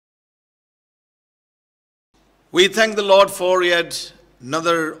We thank the Lord for yet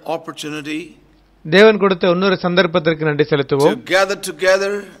another opportunity தேவன் கொடுத்த இன்னொரு சந்தர்ப்பத்திற்கு நன்றி செலுத்துவோம். to gather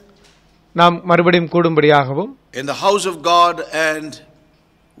together நாம் மறுபடியும் கூடும்படியாகவும் in the house of God and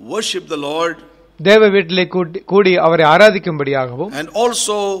worship the Lord, தேவ வீட்டிலே கூடி அவரை ஆராதிக்கும்படியாகவும், and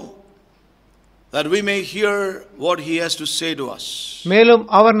also that we may hear what he has to say to us. மேலும்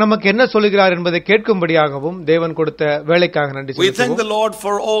அவர் நமக்கு என்ன சொல்கிறார் என்பதை கேட்கும்படியாகவும் தேவன் கொடுத்த வேளைக்காக நன்றி We thank செலுத்துவோம். the Lord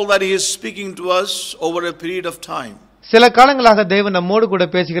for all that he is speaking to us over a period of time. சில காலங்களாக தேவன் நம்மோடு கூட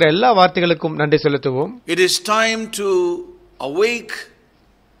பேசுகிற எல்லா வார்த்தைகளுக்கும் நன்றி செலுத்துவோம். It is time to awake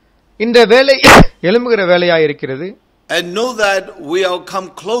இந்த வேலை எழும்புகிற வேலையாய் இருக்கிறது. and know that we have come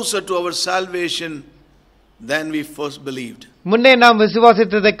closer to our salvation than we first believed. முன்னே நாம்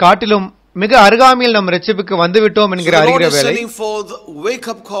விசுவாசித்ததை காட்டிலும் மிக அருகாமையில் நம் ரட்சிப்புக்கு வந்துவிட்டோம் என்கிற So the Lord அறிகிற is வேலை. sending forth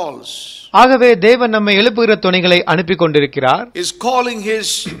wake-up calls. ஆகவே தேவன் நம்மை எழுப்புகிற துணைகளை அனுப்பி கொண்டிருக்கிறார். Is calling his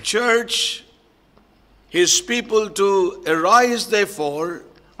church, his people to arise therefore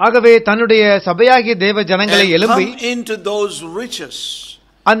ஆகவே தன்னுடைய சபையாகிய தேவ ஜனங்களை and எழுப்பி come into those riches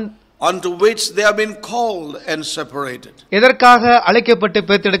அந்த unto which they have been called and separated. எதற்காக அழைக்கப்பட்டு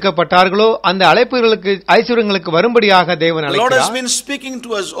பேர்த்தெடுக்கப்பட்டார்களோ அந்த அழைப்புகளுக்கு ஐஸ்வர்யங்களுக்கு வரும்படியாக தேவன் The Lord has அழைக்கிறார். been speaking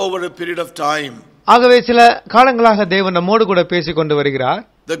to us over a period of time. ஆகவே சில காலங்களாக தேவன் நம்மோடு கூட பேசிக் கொண்டு வருகிறார்.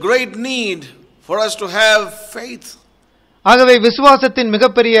 The great need for us to have faith ஆகவே விசுவாசத்தின்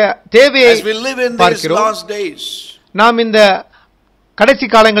மிகப்பெரிய தேவையை as we live in these பார்க்கிறோம். last days. நாம் இந்த கடைசி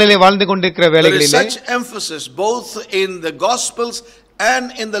காலங்களிலே வாழ்ந்து கொண்டிருக்கிற There is வேளைகளிலே such emphasis both in the Gospels and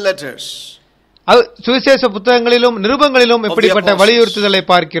in the letters சுவிசேஷ புத்தகங்களிலும் நிருபங்களிலும் இப்படிப்பட்ட apostles. வலியுறுத்துதலை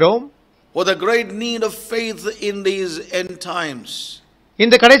பார்க்கிறோம். for the great need of faith in these end times.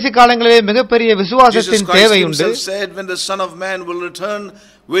 இந்த கடைசி காலங்களிலே மிகப்பெரிய Jesus விசுவாசத்தின் Christ தேவை உண்டு. himself said, when the Son of Man will return,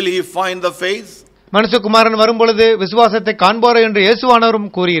 will he find the faith? மனுஷகுமாரன் வரும்பொழுது விசுவாசத்தை காண்பாரோ என்று இயேசுவானவரும்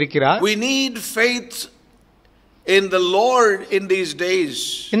கூறியிருக்கிறார். We need faith in the Lord in these days,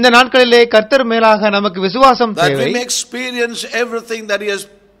 இந்த நாட்களிலே கர்த்தர் மேலாக நமக்கு விசுவாசம் that தேவை. we may experience everything that he has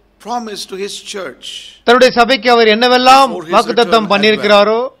promised to his church. தன்னுடைய சபைக்கு அவர் என்னவெல்லாம் For his வாக்குத்தத்தம் return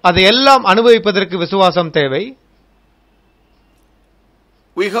பண்ணியிருக்கிறாரோ அதை எல்லாம் அனுபவிப்பதற்கு விசுவாசம் தேவை.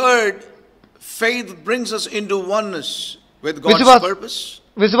 We heard faith brings us into oneness with God's விசுவாச- purpose,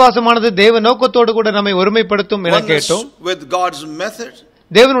 விசுவாசமானது தேவ நோக்கத்தோடு கூட நம்மை ஒருமைப்படுத்தும் என oneness கேட்டோம். with God's method,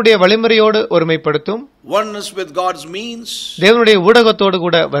 தேவனுடைய வழிமுறையோடு ஒருமைப்படுத்தும், oneness with God's means, தேவனுடைய ஊடகத்தோடு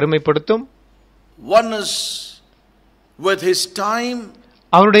கூட வறுமைப்படுத்தும், oneness with his time.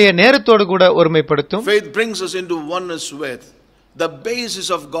 அவருடைய நேரத்தோடு கூட ஒருமைப்படுத்தும். Faith brings us into oneness with the basis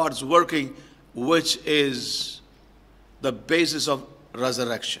of God's working, which is the basis of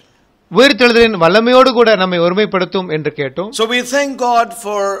resurrection. உயிர்த்தெழுதலின் வல்லமையோடு கூட நம்மை ஒருமைப்படுத்தும் என்று கேட்டோம். So we thank God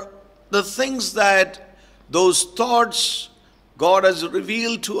for the things that those thoughts God has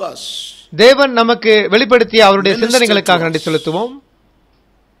revealed to us. தேவன் நமக்கு வெளிப்படுத்திய அவருடைய Minister சிந்தனைகளுக்காக to நன்றி us. செலுத்துவோம்.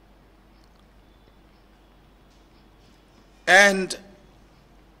 And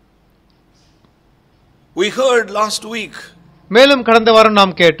we heard last week மேலும் கடந்த வாரம்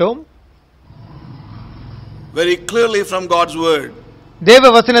நாம் கேட்டோம், very clearly from God's word தேவ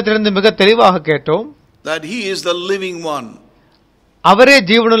வசனத்திலிருந்து மிக தெளிவாக கேட்டோம், that he is the living one. அவரே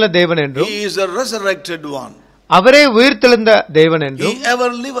ஜீவனுள்ள தேவன் என்றும் He is the resurrected one. அவரே உயிர்த்தெழுந்த தேவன் என்றும் He ever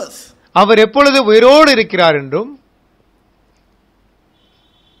liveth. அவர் எப்பொழுது உயிரோடு இருக்கிறார் என்றும்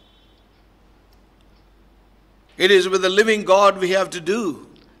It is with the living God we have to do.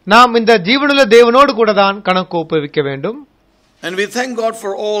 நாம் இந்த ஜீவனுள்ள தேவனோடு கூட தான் கணக்கு ஒப்புவிக்க வேண்டும். And we thank God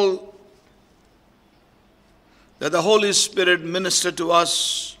for all that the Holy Spirit ministered to us.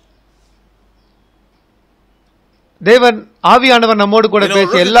 தேவன் ஆவியானவர் நம்மோடு கூட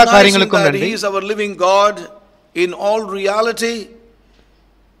பேசிய எல்லா Recognizing காரியங்களுக்கும் that நன்றி. he is our living God in all reality,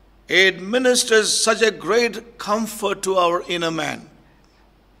 it ministers such a great comfort to our inner man.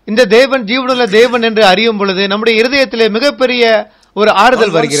 இந்த தேவன் ஜீவனுள்ள தேவன் என்று அறியும் பொழுது நம்முடைய இருதயத்திலே மிகப்பெரிய ஒரு ஆறுதல்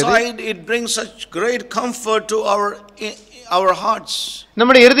On one வருகிறது. side, it brings such great comfort to our hearts.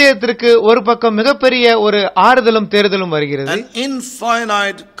 நம்முடைய இருதயத்திற்கு ஒரு பக்கம் மிகப்பெரிய ஒரு ஆறுதலும் தேறுதலும் வருகிறது. An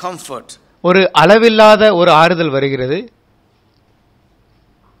infinite comfort. ஒரு அளவில்லாத ஒரு ஆறுதல் வருகிறது.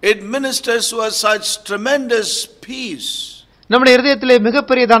 It ministers to us such tremendous peace. நம்முடைய இருதயத்திலே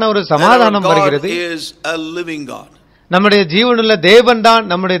மிகப்பெரியதான ஒரு And our சமாதானம் God வருகிறது. is a living God. நம்முடைய ஜீவனுள்ள தேவன் தான்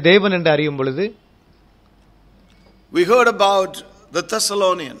நம்முடைய தேவன் என்று அறியும் பொழுது We heard about the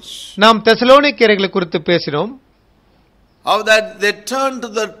Thessalonians, நாம் தெசலோனிக்கேயர்களை குறித்து பேசினோம். how that they turned to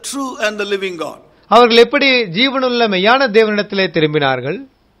the true and the living God. அவர்கள் எப்படி ஜீவனுள்ள மெய்யான தேவனிடத்திலே திரும்பினார்கள்.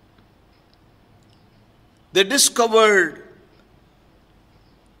 They discovered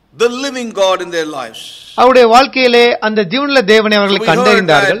the living God in their lives. அவருடைய வாழ்க்கையிலே அந்த ஜீவனுள்ள தேவனை So அவர்கள் we heard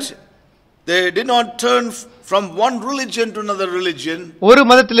கண்டறிந்தார்கள். that they did not turn from one religion to another religion, ஒரு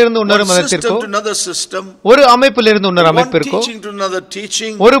மதத்திலிருந்து இன்னொரு one system மதத்திற்கோ, to another system, ஒரு அமைப்பிலிருந்து இன்னொரு one அமைப்பிற்கோ, teaching to another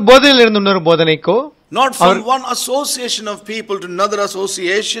teaching, ஒரு போதனையிலிருந்து இன்னொரு போதனைக்கோ, not from one association of people to another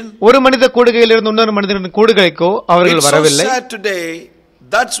association. ஒரு மனித கூடுகையிலிருந்து இன்னொரு மனிதனின் கூடுகைக்கோ அவர்கள் It's so வரவில்லை. sad today.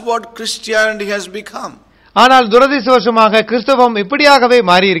 That's what Christianity has become. ஆனால் துரதிர்ஷ்டவசமாக கிறிஸ்தவம் இப்படியாகவே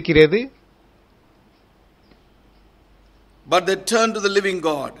மாறி இருக்கிறது. But they turn to the living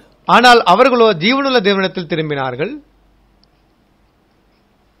God. ஆனால் அவர்களோ ஜீவனுள்ள தேவனிடத்தில் திரும்பினார்கள்.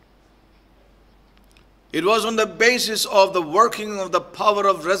 It was on the basis of the working of the power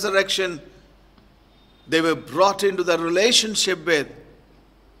of resurrection they were brought into the relationship with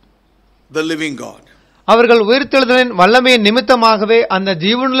the living God. அவர்கள் உயிர்த்தெழுதலின் வல்லமையின் நிமித்தமாகவே அந்த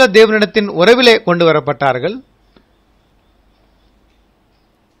ஜீவனுள்ள தேவனிடத்தின் உறவிலே கொண்டு வரப்பட்டார்கள்.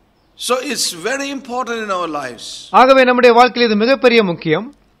 So it's very important in our lives. ஆகவே நம்முடைய வாழ்க்கையில் இது மிகப்பெரிய முக்கியம்.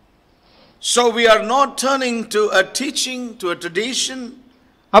 So we are not turning to a teaching, to a tradition,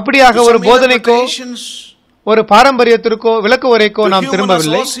 அப்படியாக to ஒரு some போதனைக்கோ interpretations, ஒரு பாரம்பரியத்திற்கோ விளக்க உரைக்கோ to நாம் human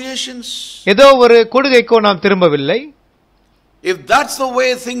திரும்பவில்லை. associations. ஏதோ ஒரு கூடுகைக்கோ நாம் திரும்பவில்லை. If that's the way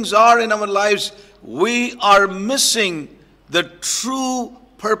things are in our lives, we are missing the true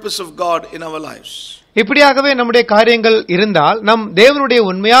purpose of God in our lives. இப்படியாகவே நம்முடைய காரியங்கள் இருந்தால் நம் தேவனுடைய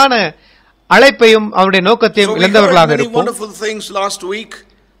உண்மையான அழைப்பையும் அவருடைய நோக்கத்தையும் So we இழந்தவர்களாக heard many இருப்போம். wonderful things last week.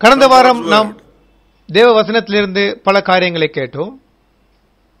 கடந்த from வாரம் God's நாம் word. தேவ வசனத்திலிருந்து பல காரியங்களை கேட்டோம்.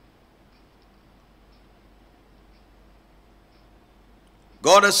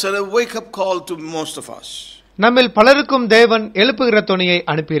 God has said a wake-up call to most of us. நம்மில் பலருக்கும் தேவன் எழுப்புகிற தொனியை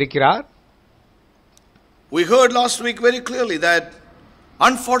அனுப்பியிருக்கிறார். We heard last week very clearly that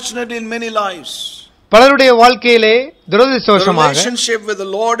unfortunately in many lives, பலருடைய வாழ்க்கையிலே the துரதிர்ஷ்டவசமாக relationship with the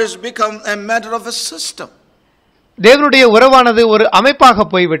Lord has become a matter of a system. தேவனுடைய உறவானது ஒரு அமைப்பாக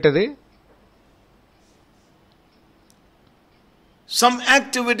போய்விட்டது. Some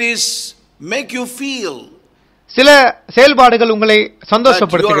activities make you feel சில செயல்பாடுகள் உங்களை that you are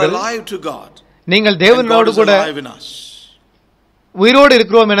சந்தோஷப்படுத்துகிறது. alive to God. நீங்கள் And God தேவனோடு is கூட alive in us. உயிரோடு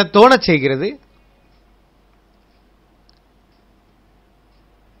இருக்கிறோம் என தோணச் செய்கிறது.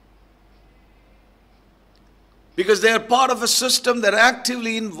 Because they are part of a system, they're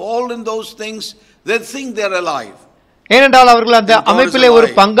actively involved in those things, they think they're alive. ஏனென்றால் அவர்கள் அந்த And God is அமைப்பிலே ஒரு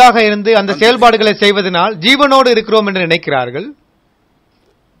alive. பங்காக இருந்து அந்த செயல்பாடுகளை செய்வதனால் ஜீவனோடு இருக்கிறோம் என்று நினைக்கிறார்கள்.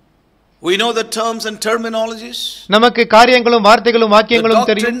 We know the terms and terminologies, நமக்கு காரியங்களும் வார்த்தைகளும் the வாக்கியங்களும்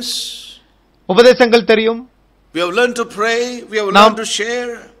தெரியும், doctrines. உபதேசங்கள் தெரியும், We have learned to pray, we have Now- learned to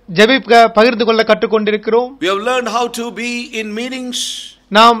share, ஜெபிக்க பகிர்ந்து கொள்ள கற்றுக்கொண்டிருக்கிறோம். we have learned how to be in meetings,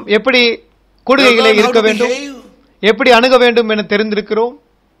 நாம் எப்படி we have கூடுகைகளை learned how இருக்க to வேண்டும், behave. எப்படி அணுக வேண்டும் என தெரிந்திருக்கிறோம்.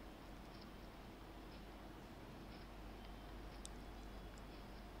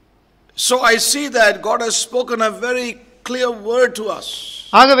 So I see that God has spoken a very clear word to us,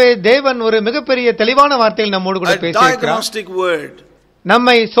 ஆகவே தேவன் ஒரு மிகப்பெரிய தெளிவான வார்த்தையில் நம்மோடு கூட a பேசியிருக்கிறார். diagnostic word.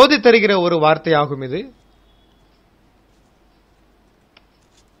 நம்மை சோதித் தருகிற ஒரு வார்த்தையாகும் இது.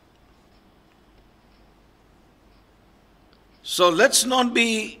 So let's not be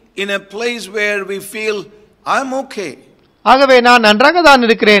in a place where we feel I'm okay. ஆகவே நான் நன்றாக தான்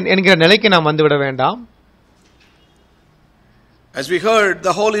இருக்கிறேன் என்கிற நிலைக்கு நாம் வந்துவிட வேண்டாம். As we heard,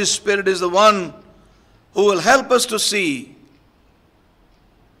 the Holy Spirit is the one who will help us to see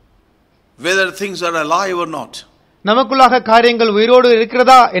whether things are alive or not. நமக்குள்ளாக காரியங்கள் உயிரோடு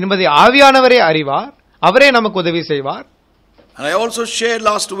இருக்கிறதா என்பதை ஆவியானவரே அறிவார். அவரே நமக்கு உதவி செய்வார். And I also shared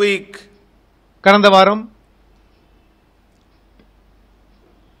last week கடந்த வாரம்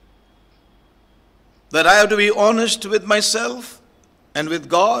that I have to be honest with myself and with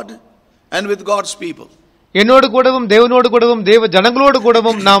God and with God's people. என்னோடு கூடவும் தேவனோடு கூடவும் தேவ ஜனங்களோடு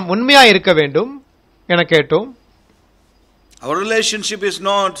கூடவும் நாம் உண்மையா இருக்க வேண்டும் என கேட்டோம். Our relationship is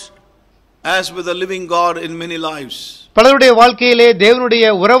not as with the living God in many lives. பலருடைய வாழ்க்கையிலே தேவனுடைய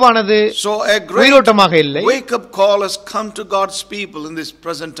உறவானது So a great உயிரோட்டமாக இல்லை. wake-up call has come to God's people in this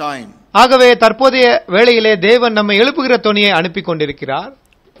present time. ஆகவே தற்போதைய வேளையிலே தேவன் நம்மை எழுப்புகிற தொனியை அனுப்பி கொண்டிருக்கிறார்.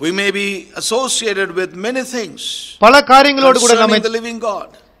 We may be associated with many things பல காரியங்களோடு கூட நம்மை concerning the living God.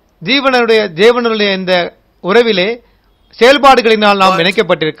 தேவனுடைய இந்த உறவிலே செயல்பாடுகளினால் நாம் But-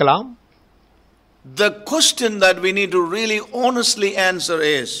 இணைக்கப்பட்டிருக்கலாம். The question that we need to really honestly answer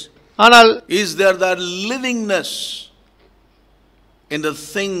ஆனால் is there that livingness in the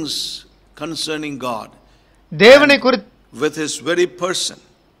things concerning God தேவனை குறித்து with His very person?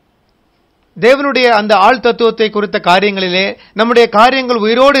 தேவனுடைய அந்த ஆள் தத்துவத்தை குறித்த காரியங்களிலே நம்முடைய காரியங்கள்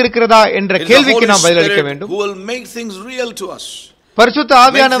உயிரோடு இருக்கிறதா என்ற It is the கேள்விக்கு Holy நாம் பதிலளிக்க Spirit வேண்டும். who will make things real to us, பரிசுத்த make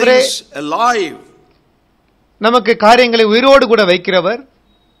ஆவியானவரே things alive. நமக்கு காரியங்களை உயிரோடு கூட வைக்கிறவர்.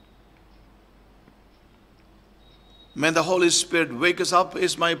 May the Holy Spirit wake us up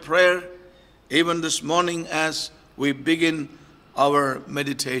is my prayer even this morning as we begin our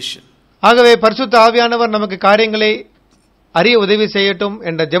meditation. ஆகவே பரிசுத்த ஆவியானவர் நமக்கு காரியங்களை அறிய உதவி செய்யட்டும்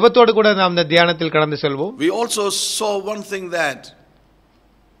என்ற ஜெபத்தோடு கூட நாம் இந்த தியானத்தில் கடந்து செல்வோம். We also saw one thing, that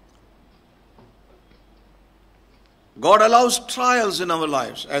God allows trials in our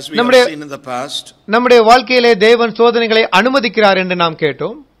lives as we have seen in the past. நம்முடைய வாழ்க்கையிலே தேவன் சோதனைகளை அனுமதிக்கிறார் என்று நாம்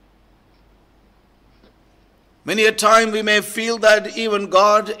கேட்டோம். Many a time we may feel that even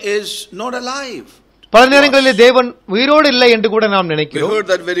God is not alive. பல நேரங்களில் தேவன் உயிரோடு இல்லை என்று கூட நாம் நினைக்கிறோம். We heard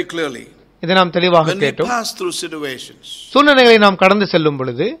that very clearly. இதை நாம் தெளிவாக கேட்டோம். When we pass through situations, சூழ்நிலைகளை நாம் கடந்து செல்லும்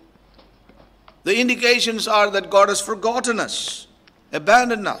பொழுது the indications are that God has forgotten us,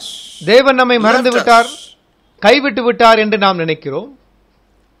 abandoned us. தேவன் நம்மை மறந்து விட்டார், கைவிட்டு விட்டார் என்று நாம் நினைக்கிறோம்.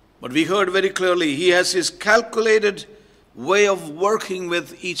 But we heard very clearly he has his calculated way of working with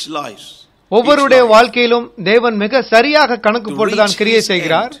each life. ஒவ்வொருடைய வாழ்க்கையிலும் தேவன் மிக சரியாக கணக்கு போட்டுதான் கிரியை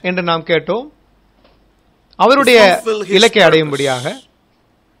செய்கிறார் என்று நாம் கேட்டோம். அவருடைய இலக்கை அடையும்படியாக.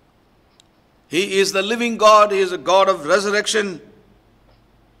 He is the living God, he is a God of resurrection.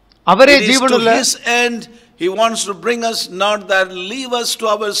 அவரே ஜீவனுள்ள. To his end he wants to bring us, not that leave us to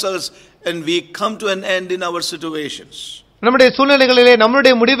ourselves and we come to an end in our situations. நம்முடைய சூழ்நிலைகளிலே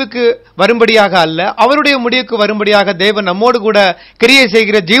நம்முடைய முடிவுக்கு வரும்படியாக அல்ல, அவருடைய முடிவுக்கு வரும்படியாக தேவன் நம்மோடு கூட கிரியை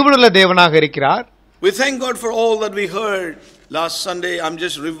செய்கிற ஜீவனுள்ள தேவனாக இருக்கிறார். We thank God for all that we heard last Sunday. I'm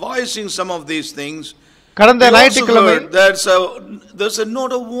just revising some of these things. கடந்த ஞாயிற்றுக்கிழமை there's a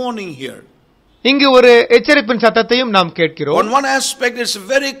note of warning here. இங்கு ஒரு எச்சரிப்பின் சத்தத்தையும் நாம் கேட்கிறோம். On one aspect it's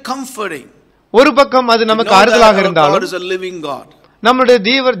very comforting. ஒரு பக்கம் அது நமக்கு ஆறுதலாக இருந்தாலும், God is a living God. நம்முடைய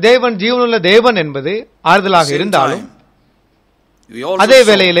தேவன் ஜீவனுள்ள தேவன் என்பது ஆறுதலாக இருந்தாலும், அதே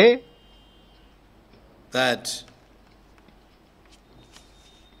வேளையிலே that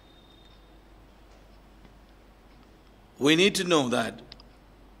we need to know that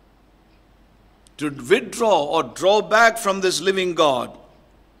to withdraw or draw back from this living God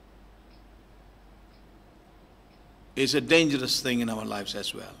is a dangerous thing in our lives as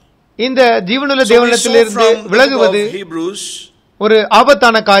well. இந்த ஜீவனுள்ள தேவனிடத்திலிருந்து விலகுவது ஒரு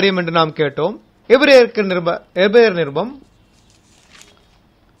ஆபத்தான காரியம் என்று நாம் கேட்டோம். எபிரேயர் நிருபம்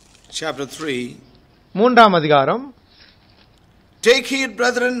chapter 3 மூன்றாம் அதிகாரம். Take heed,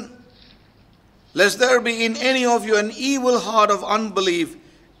 brethren, lest there be in any of you an evil heart of unbelief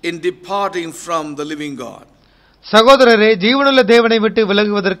in departing from the living God. சகோதரரே, ஜீவனுள்ள தேவனை விட்டு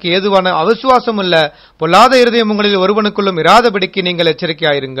விலகுவதற்கு ஏதுவான அவிசுவாசம் உள்ள பொல்லாத இருதயம் உங்களில் ஒருவனுக்குள்ளும் இராதபடிக்கு நீங்கள்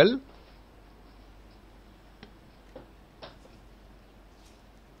எச்சரிக்கையாயிருங்கள்.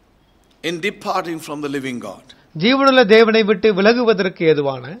 In departing from the living God. ஜீவனுள்ள தேவனை விட்டு விலகுவதற்கு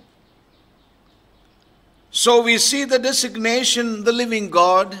ஏதுவான. So we see the designation the living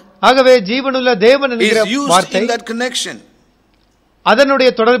God. ஆகவே ஜீவனுள்ள தேவன் என்கிற வார்த்தை in that connection. அதனுடைய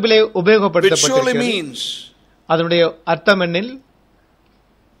தொடர்பிலே உபயோகப்படுத்தப்பட்டிருக்கிறது. Which surely means அதனுடைய அர்த்தம் என்னில்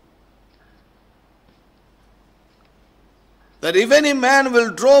that if any man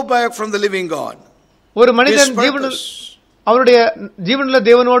will draw back from the living God, ஒரு மனிதன் அவருடைய ஜீவனுள்ள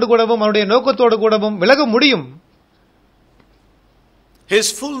தேவனோடு கூடவும் அவருடைய நோக்கத்தோடு கூடவும் விலக முடியும். His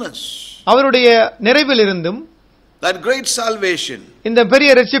fullness, அவருடைய நிறைவில் இருந்தும், that great salvation, இந்த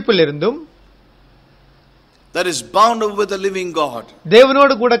பெரிய இரட்சிப்பில் இருந்தும், that is bound up with the living God,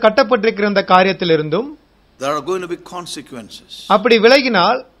 தேவனோடு கூட கட்டப்பட்டிருக்கிற அந்த காரியத்தில் இருந்தும் there are going to be consequences. அப்படி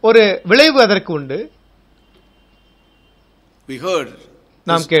விலகினால் ஒரு விளைவு அதற்கு உண்டு. We heard,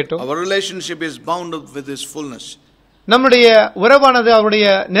 நாம் கேட்டோம், our relationship is bound up with his fullness. நம்முடைய உறவானது அவருடைய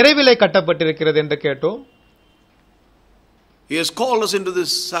நிறைவிலே கட்டப்பட்டிருக்கிறது என்று கேட்டோம். He has called us into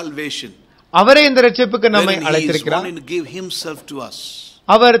this salvation. அவரே இந்த இரட்சிப்புக்கு நம்மை அழைத்திருக்கிறார். He is wanting to give himself to us.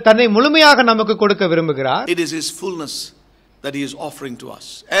 அவர் தன்னை முழுமையாக நமக்கு கொடுக்க விரும்புகிறார். It is his fullness that he is offering to us.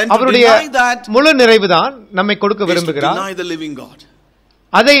 And அவருடைய முழு நிறைவுதான் நம்மை கொடுக்க விரும்புகிறார். Deny the living God.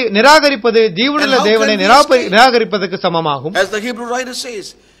 அதை நிராகரிப்பது ஜீவனுள்ள தேவனை நிராகரிப்பதற்கு சமமாகும். As the Hebrew writer says,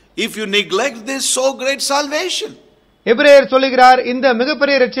 if you neglect this so great salvation, எபிரேயர் சொல்லுகிறார், இந்த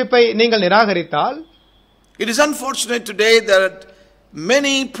மிகப்பெரிய இரட்சிப்பை நீங்கள் நிராகரித்தால். It is unfortunate today that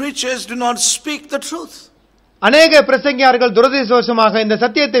many preachers do not speak the truth. அநேக பிரசங்கியார்கள் துரதிர்ஷ்டவசமாக இந்த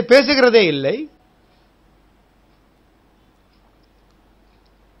சத்தியத்தை பேசுகிறதே இல்லை.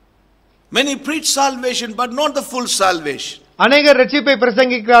 Many preach salvation but not the full salvation. அநேகர் இரட்சிப்பை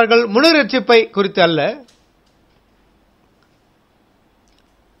பிரசங்கிக்கிறார்கள், முழு இரட்சிப்பை குறித்து அல்ல.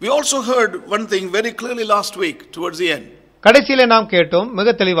 We also heard one thing very clearly last week towards the end. கடைசியிலே நாம் கேட்டோம்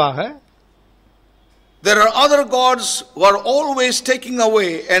மிக தெளிவாக, there are other gods who are always taking away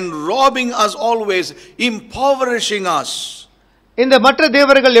and robbing us, always impoverishing us. இந்த மற்ற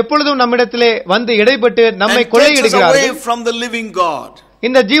தேவர்கள் எப்பொழுதும் நம்மிடத்திலே வந்து இடைப்பட்டு நம்மை and takes us away கொள்ளையிடுகிறார்கள். from the living God.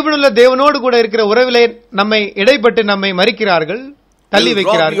 இந்த ஜீவனுள்ள தேவனோடு கூட இருக்கிற உறவிலே நம்மை இடைப்பட்டு நம்மை மறிக்கிறார்கள், தள்ளி Will rob you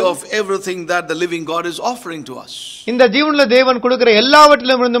வைக்கிறார்கள். of everything that the living God is offering to us. இந்த ஜீவனுள்ள தேவன் கொடுக்கிற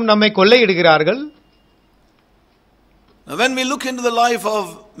எல்லாவற்றிலிருந்தும் நம்மை கொள்ளையிடுகிறார்கள். Now, when we look into the life of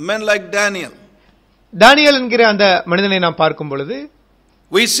men like Daniel, தானியேல் என்கிற அந்த மனிதனை நாம் பார்க்கும் பொழுது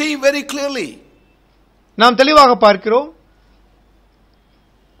we see very clearly நாம் தெளிவாக பார்க்கிறோம்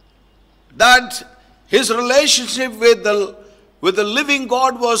that his relationship with the living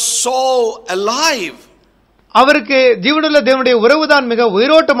God was so alive. அவருக்கு ஜீவனுள்ள தேவனுடைய உறவுதான் மிக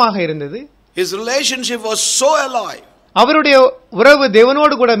உயிரோட்டமாக இருந்தது. His relationship was so alive. அவருடைய உறவு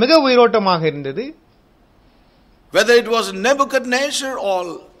தேவனோடு கூட மிக உயிரோட்டமாக இருந்தது. Whether it was Nebuchadnezzar or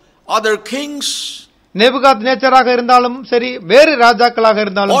other kings, நேபுகாத்நேச்சராக இருந்தாலும் சரி, வேறு ராஜாக்களாக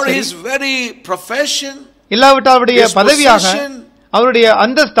இருந்தாலும் or சரி, his very profession, இல்லாவிட்டால் அவருடைய his பதவியாக, position, அவருடைய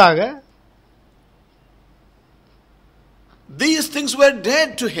அந்தஸ்தாக, these things were dead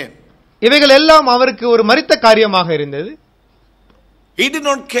to him. இவைகள் எல்லாம் அவருக்கு ஒரு மரித்த காரியமாக இருந்தது. He did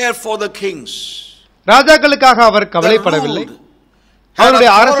not care for the kings. ராஜாக்களுக்காக அவர் கவலைப்படவில்லை. அவருடைய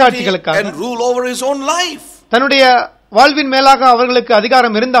அரசாட்சிகளுக்காக, and rule over his own life. தன்னுடைய வாழ்வின் மேலாக அவர்களுக்கு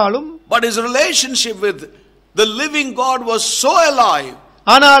அதிகாரம் இருந்தாலும், But his relationship with the living God was so alive.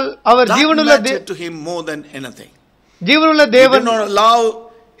 ஆனால் அவர் That ஜீவனுள்ள mattered to him more than anything. ஜீவனுள்ள He did தேவன் not allow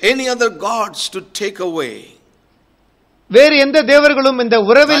any other gods to take away. வேறு எந்த தேவர்களும் இந்த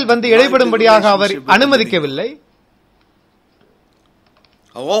உறவில் வந்து இடைபடும்படியாக அவர் அனுமதிக்கவில்லை.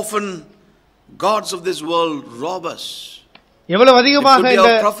 How often gods of this world rob us. எவ்வளவு It அதிகமாக could be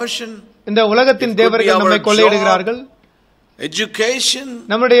இந்த our profession, இந்த உலகத்தின் It could be தேவர்கள் our நம்மை கொள்ளையிடுகிறார்கள். education,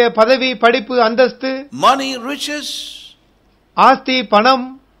 நம்முடைய பதவி, படிப்பு, அந்தஸ்து, money, riches, ஆஸ்தி, பணம்,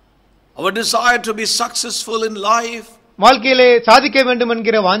 our desire to be successful in life. வாழ்க்கையிலே சாதிக்க வேண்டும்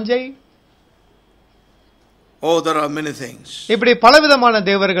என்கிற வாஞ்சை, Oh, there are many things. இப்படி பலவிதமான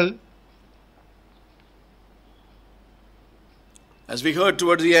தேவர்கள். As we heard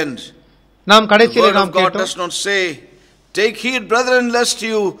towards the end, நாம் the கடைசியிலே word நாம் of God கேட்டோம், does not say, take heed, brethren, lest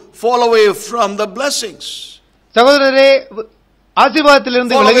you fall away from the blessings, சகோதரரே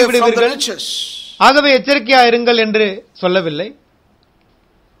ஆசீர்வாதத்திலிருந்து fall விலகி away from the விடுவீர்கள், riches. ஆகவே எச்சரிக்கையா இருங்கள் என்று சொல்லவில்லை.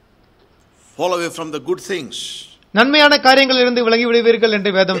 Fall away from the good things. நன்மையான காரியங்களிலிருந்து விலகி விடுவீர்கள்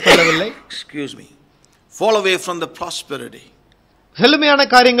என்று வேதம் சொல்லவில்லை. Excuse me. Fall away from the prosperity. செழுமையான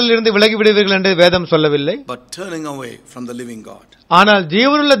காரியங்களிலிருந்து விலகி விடுவீர்கள் என்று வேதம் சொல்லவில்லை. But turning away from the living God. ஆனால்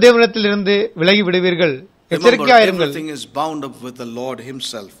ஜீவனுள்ள தேவனிடத்திலிருந்து விலகி விடுவீர்கள், Remember, எச்சரிக்கையா இருங்கள். everything is bound up with the Lord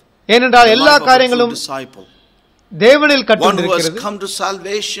himself. ஏனென்றால் The எல்லா life of a காரியங்களும் true disciple. தேவனில் One who has கட்டுண்டிருக்கிறது. come to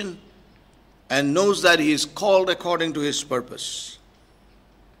salvation and knows that he is called according to his purpose.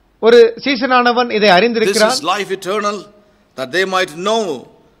 ஒரு சீசனானவன் இதை This அறிந்திருக்கிறான். is life eternal, that they might know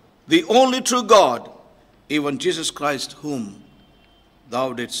the only true God, even Jesus Christ whom thou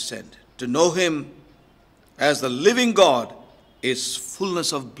didst send. To know him as the living God is fullness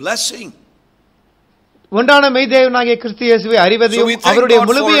of blessing. ஒன்றான மெய்தேவனாகிய கிறிஸ்து இயேசுவை So அறிவதையும் we thank அவருடைய God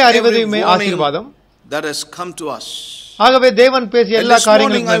முழுமையை for every அறிவதையுமே warning ஆசீர்வாதம். that has come to us. ஆகவே தேவன் பேசிய And எல்லா this morning I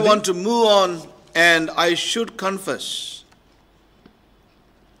காரியங்களும் want to move on, and I should confess,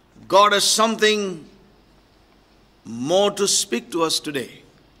 God has something more to speak to us today.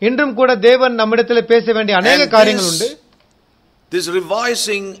 இன்றும் கூட தேவன் நம்மிடத்தில் பேச வேண்டிய அநேக And காரியங்கள் உண்டு. this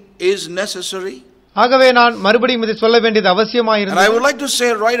revising is necessary. ஆகவே நான் மறுபடியும் இதை சொல்ல வேண்டியது And I அவசியமாயிருந்தது. would like to say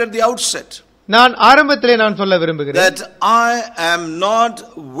right at the outset நான் ஆரம்பத்திலே நான் சொல்ல விரும்புகிறேன், that I am not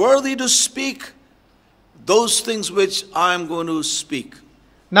worthy to speak those things which I am going to speak.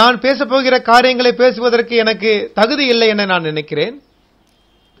 நான் பேசப் போகிற காரியங்களை பேசுவதற்கு எனக்கு தகுதி இல்லை என நான் நினைக்கிறேன்.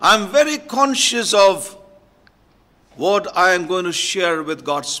 I am very conscious of what I am going to share with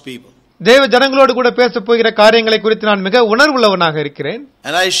God's people. தேவ ஜனங்களோடு கூட பேசப் போகிற காரியங்களை குறித்து நான் மிக உணர்வுள்ளவனாக இருக்கிறேன்.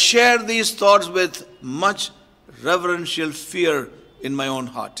 And I share these thoughts with much reverential fear in my own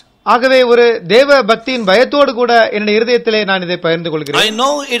heart. ஆகவே ஒரு தேவ பக்தியின் பயத்தோடு கூட என்னுடைய இருதயத்திலே நான் இதை பகிர்ந்து I கொள்கிறேன்.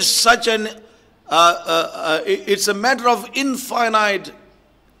 know it's such an it's a matter of infinite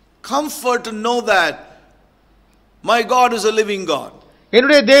comfort to know that my God is a living God.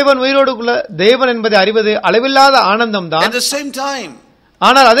 என்னுடைய தேவன் உயிரோடு உள்ள தேவன் என்பதை அறிவது அளவில்லாத ஆனந்தம் At தான். the same time,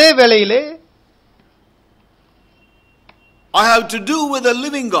 ஆனால் அதே வேளையிலே I have to do with a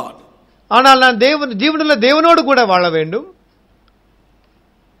living God. ஆனால் நான் தேவன் ஜீவனுள்ள தேவனோடு கூட வாழ வேண்டும்.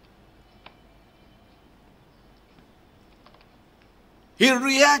 He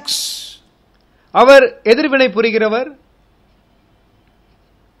reacts அவர் எதிர்வினை புரிகிறவர்.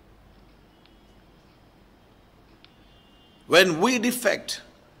 when we defect.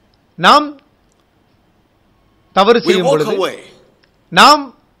 நாம் தவறு We செய்யும் walk பொழுது, away. நாம்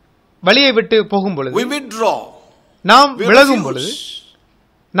வழியை விட்டு போகும் பொழுது, we withdraw, நாம் we விலகும் பொழுது, refuse.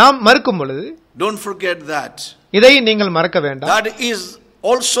 நாம் மறுக்கும் பொழுது, Don't forget that. இதை நீங்கள் மறக்க வேண்டாம். That is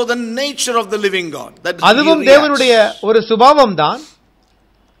also the nature of the living God. That he அதுவும் reacts. தேவனுடைய ஒரு சுபாவம் தான்.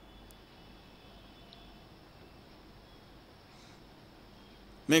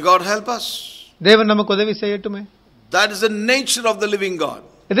 May God help us. தேவன் நமக்கு உதவி செய்யட்டுமே. That is the nature of the living God.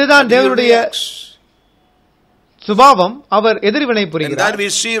 இதுதான் That he தேவனுடைய reacts. சுபாவம். அவர் எதிர்வினை And புரிகிறார். that we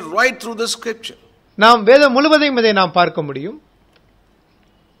see right through the scripture. நாம் வேதம் முழுவதையும் இதை நாம் பார்க்க முடியும்.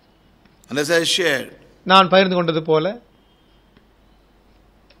 And as I shared, நான் பகிர்ந்து கொண்டது போல,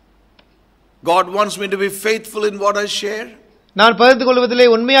 God wants me to be faithful in what I share. நான் பகிர்ந்து கொள்வதிலே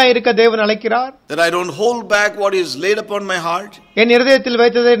உண்மையாய் இருக்க தேவன் அழைக்கிறார். That I don't hold back what is laid upon my heart. என் இருதயத்தில்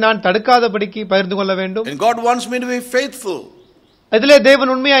வைத்ததை நான் தடுக்காதபடிக்கு பகிர்ந்து கொள்ள வேண்டும். And God wants me to be faithful. இதிலே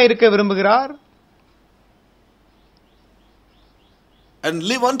தேவன் உண்மையாய் இருக்க விரும்புகிறார். And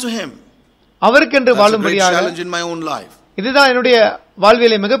live unto Him. அவருக்கென்று That's a great வாழும்படியாக. challenge in my own life. இதுதான் என்னுடைய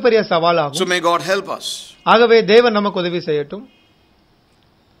வாழ்விலே மிகப்பெரிய சவாலாகும். So may God help us. ஆகவே தேவன் நமக்கு உதவி செய்யட்டும்.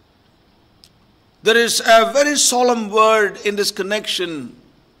 There is a very solemn word in this connection,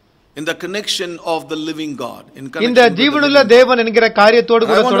 in the connection of the living God. In connection இந்த with the ஜீவனுள்ள living God. தேவன் என்கிற காரியத்தோடு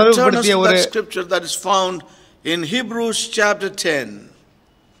கூட I want to தொடர்பு turn us படுத்திய to ஒரு that scripture that is found in Hebrews chapter 10.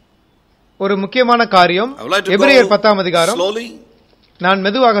 ஒரு முக்கியமான காரியம் I would like to எபிரேயர் go 10ஆம் அதிகாரம். slowly, நான்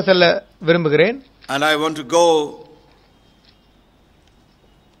மெதுவாக செல்ல விரும்புகிறேன். and I want to go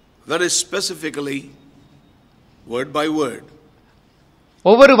very specifically, word by word.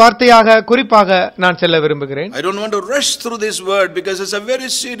 ஒவ்வொரு வார்த்தையாக குறிப்பாக நான் செல்ல விரும்புகிறேன். I don't want to rush through this word because it's a very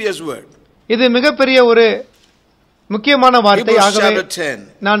serious word. இது மிகப்பெரிய ஒரு முக்கியமான வார்த்தை. Hebrews ஆகவே chapter 10.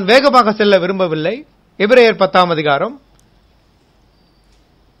 நான் வேகமாக செல்ல விரும்பவில்லை. எபிரேயர் 10ஆம் அதிகாரம்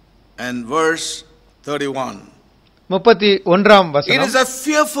And verse 31. 31ஆம் It வசனம். is a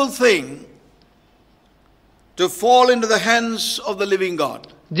fearful thing to fall into the hands of the living God.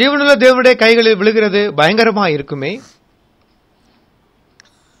 ஜீவனுள்ள தேவனுடைய கைகளில் விழுகிறது பயங்கரமா இருக்குமே.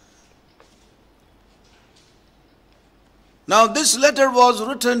 Now this letter was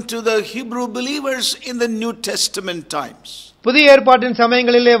written to the Hebrew believers in the New Testament times. புதிய ஏற்பாட்டின்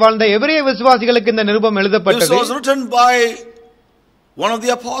சமயங்களிலே வாழ்ந்த எபிரேய விசுவாசிகளுக்கு இந்த நிருபம் This எழுதப்பட்டது. was written by one of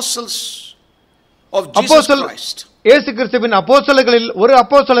the apostles of Jesus அப்போஸ்தலர் Christ. இயேசு கிறிஸ்துவின் அப்போஸ்தலர்களில் ஒரு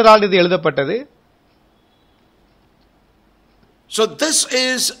அப்போஸ்தலரால் இது எழுதப்பட்டது. So this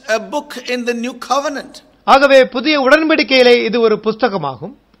is a book in the New Covenant. ஆகவே புதிய உடன்படிக்கையிலே இது ஒரு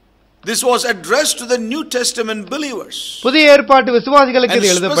புஸ்தகமாகும். This was addressed to the New Testament believers. புதிய ஏற்பாட்டு விசுவாசிகளுக்கு And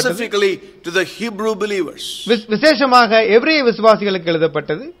இது எழுதப்பட்டது. specifically to the Hebrew believers. விசேஷமாக எபிரேய விசுவாசிகளுக்கு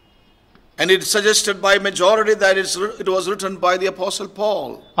எழுதப்பட்டது. And it is suggested by majority that it was written by the Apostle Paul.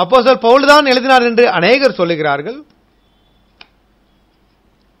 அப்போஸ்தலர் பவுல் தான் எழுதினார் என்று அநேகர் சொல்லுகிறார்கள்.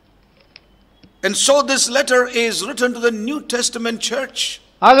 And so this letter is written to the New Testament church.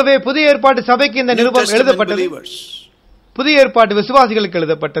 ஆகவே புதிய ஏற்பாட்டு சபைக்கு இந்த New நிருபம் Testament எழுதப்பட்டது. believers. புதிய ஏற்பாட்டு விசுவாசிகளுக்கு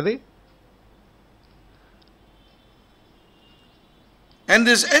எழுதப்பட்டது. And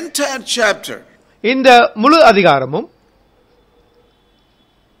this entire chapter, இந்த முழு அதிகாரமும்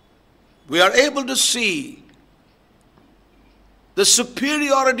we are able to see the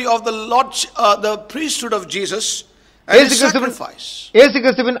superiority of the priesthood of Jesus and his sacrifice. இயேசு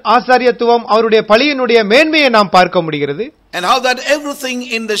கிறிஸ்துவின் ஆசாரியத்துவம், அவருடைய பலியினுடைய மேன்மையை நாம் பார்க்க முடிகிறது. And how that everything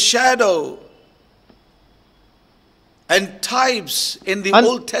in the shadow and types in the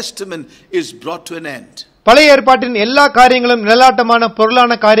Old Testament is brought to an end. பழைய ஏற்பாட்டின் எல்லா காரியங்களும் நிழலாட்டமான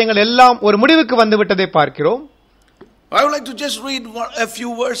பொருளான காரியங்கள் எல்லாம் ஒரு முடிவுக்கு வந்துவிட்டதை பார்க்கிறோம். I would like to just read a few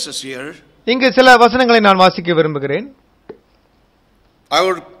verses here. இங்கு சில வசனங்களை நான் வாசிக்க விரும்புகிறேன். I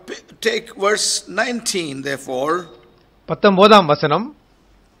would take verse 19 therefore. 19ஆம் வசனம்.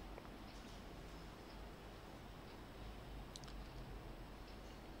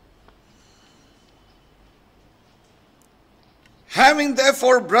 Having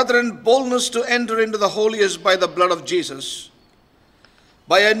therefore, brethren, boldness to enter into the holiest by the blood of Jesus,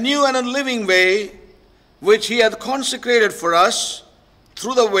 by a new and a living way, which he hath consecrated for us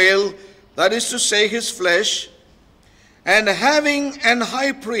through the veil, that is to say, his flesh, and having an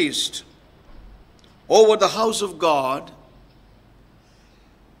high priest over the house of God,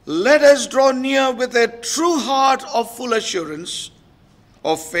 let us draw near with a true heart of full assurance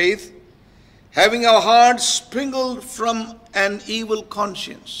of faith, having our hearts sprinkled from an evil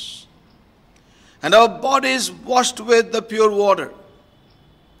conscience, and our bodies washed with the pure water.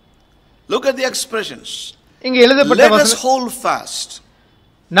 Look at the expressions. இங்கு எழுதப்பட்ட Let us வசனம், hold fast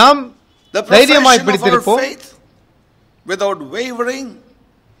நாம் the தைரியமாய் profession of our பிடித்திருப்போம். faith without wavering,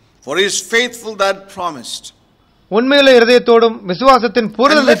 for he is faithful that promised. உண்மையுள்ள இதயத்தோடும் விசுவாசத்தின்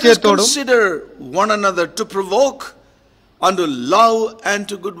பூரண And let us நிச்சயத்தோடும் consider one another to provoke unto love and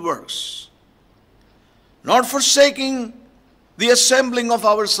to good works, not forsaking the assembling of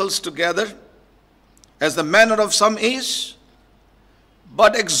ourselves together, as the manner of some is,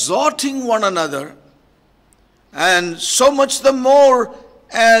 but exhorting one another, and so much the more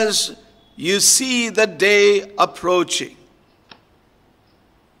as you see the day approaching.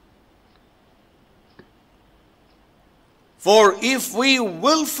 For if we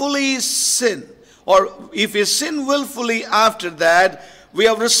willfully sin, or if we sin willfully after that, we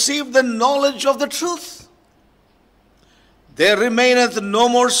have received the knowledge of the truth. There remaineth no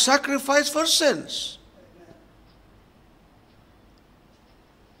more sacrifice for sins.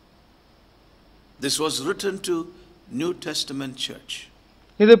 This was written to New Testament church.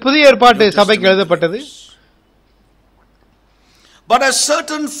 இது புதிய ஏற்பாட்டு சபைக்கு எழுதப்பட்டது. But a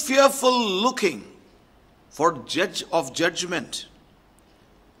certain fearful looking for judgment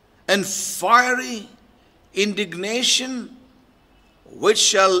and fiery indignation which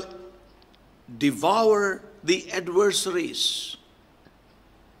shall devour the adversaries.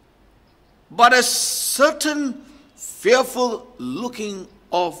 But a certain fearful looking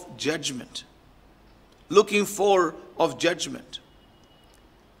of judgment, looking for of judgment.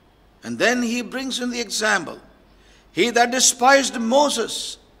 And then he brings in the example. He that despised Moses,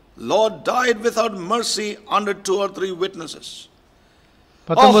 Lord, died without mercy under 2 or 3 witnesses.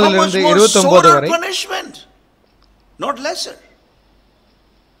 Oh, how much more sorer punishment, not lesser.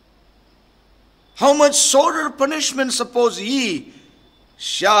 How much sorer punishment, suppose ye,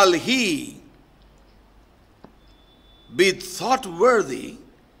 shall he be thought worthy,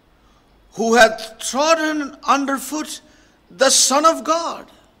 who hath trodden underfoot the Son of God,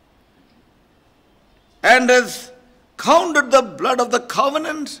 and hath counted the blood of the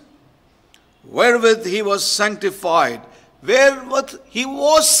covenant, wherewith he was sanctified. Wherewith he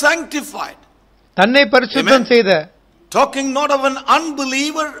was sanctified. தன்னை பரிசுத்தம் செய்த. Talking not of an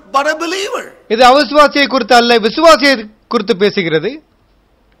unbeliever, but a believer. இது அவிசுவாசியை குறித்து அல்ல, விசுவாசியை குறித்து பேசுகிறது.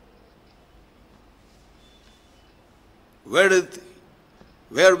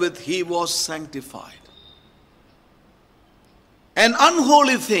 Wherewith he was sanctified. An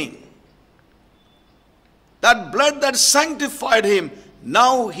unholy thing. That blood that sanctified him,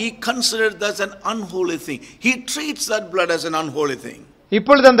 now he considers that an unholy thing. He treats that blood as an unholy thing.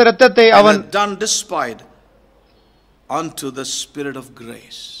 இப்பொழுது அந்த இரத்தத்தை அவன் done despite unto the Spirit of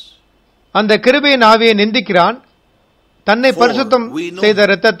grace. அந்த கிருபையின் ஆவியை நிந்திக்கிறான், தன்னை பரிசுத்தம் செய்த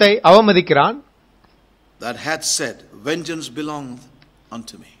இரத்தத்தை அவமதிக்கிறான். That hath said, vengeance belongeth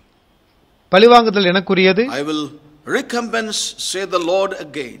unto me. பழிவாங்குதல் எனக்குரியது. I will recompense, say the Lord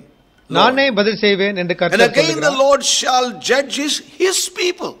again. நானே பதில் செய்வேன் என்று கர்த்தர் சொல்கிறார். And again the Lord shall judge his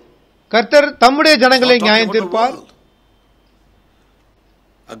people. கர்த்தர் தம்முடைய ஜனங்களை நியாயம் தீர்ப்பார்.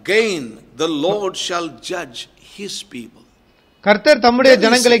 Again the Lord shall judge his people. கர்த்தர் தம்முடைய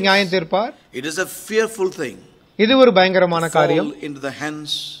ஜனங்களை நியாயம் தீர்ப்பார். It is a fearful thing. இது ஒரு பயங்கரமான காரியம். Fall into the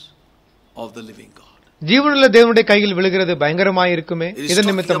hands of the living God. ஜீவனுள்ள தேவனுடைய கையில் விழுகிறது பயங்கரமாய் இருக்குமே. இதன்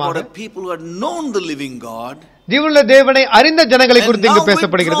நிமித்தமாக people who had known the living God, ஜீவனுள்ள தேவனை அறிந்த ஜனங்களை குறித்து இங்கு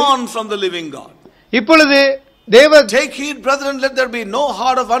பேசப்படுகிறது. from the living God. இப்பொழுது தேவ Take heed, brethren, let there be no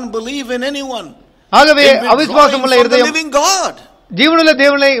heart of unbelief in anyone. ஆகவே அவிசுவாசமுள்ள இருதயம் ஜீவனுள்ள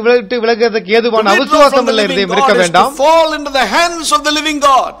தேவனை விட்டு விலகுவதற்கு ஏதுவான அவிசுவாசமுள்ள இருதயம் இருக்க வேண்டாம். Fall into the hands of the living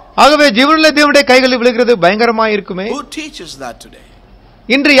God. ஆகவே ஜீவனுள்ள தேவனுடைய கைகளில் விழுகிறது பயங்கரமாய் இருக்குமே. Who teaches that today?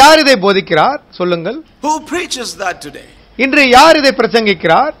 இன்று யார் இதை போதிக்கிறார் சொல்லுங்கள். Who preaches that today? இன்று யார் இதை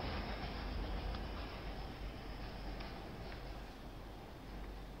பிரசங்கிக்கிறார்?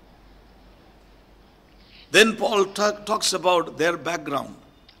 Then Paul talks about their background.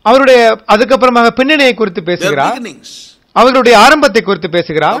 அவருடைய அதுக்கப்புறமாக பின்னணியை குறித்து பேசுகிறார். அவர்களுடைய ஆரம்பத்தை குறித்து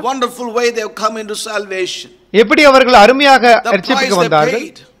பேசுகிறார். The wonderful way they have come into salvation. எப்படி அவர்கள் அருமையாக இரட்சிப்புக்கு வந்தார்கள்.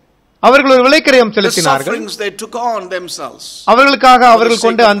 அவர்கள் ஒரு விலைக்கிரயம் செலுத்தினார்கள். அவர்களுக்காக அவர்கள்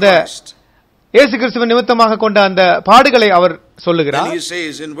கொண்ட அந்த இயேசு கிறிஸ்துவின் நிமித்தமாக கொண்ட அந்த பாடுகளை அவர் சொல்லுகிறார்.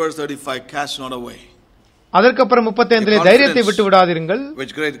 அதற்கப்புறம் 35 தைரியத்தை விட்டு விடாதீர்கள்.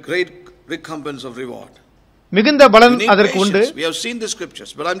 மிகுந்த பலன் அதற்கு உண்டு.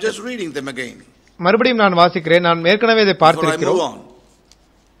 மறுபடியும் நான் வாசிக்கிறேன். நான் ஏற்கனவே இதை பார்த்திருக்கிறோம்.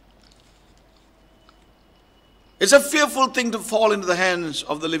 It's a fearful thing to fall into the hands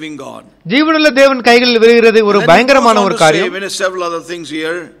of the living God. ஜீவனுள்ள தேவன் கைகளில் விழுகிறது ஒரு பயங்கரமான ஒரு காரியம். Several other things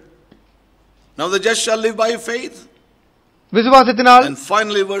here. Now the just shall live by faith. விசுவாசத்தினால்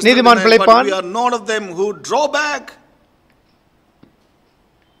நீதிமான் பிழைப்பான். We are not of them who draw back.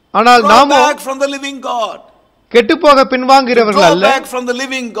 ஆனால் நாமோ from the living God. கெட்டுப்போக பின்வாங்குகிறவர்கள் To அல்ல. go back from the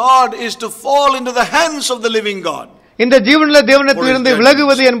living God is to fall into the hands of the living God. இந்த ஜீவனுள்ள தேவனிடத்திலிருந்து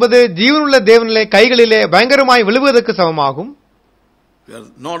விலகுவது என்பது ஜீவனுள்ள தேவனுடைய கைகளிலே பயங்கரமாய் விழுவதற்கு சமமாகும். We are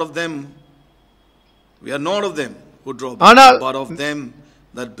not of them who draw back, ஆனால் but of them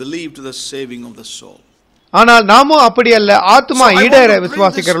that believe to the saving of the soul. ஆனால் நாமோ அப்படி அல்ல, ஆத்மா ஈடேற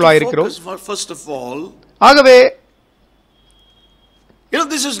விசுவாசிக்கிறவர்களாய் இருக்கிறோம். First of all, ஆகவே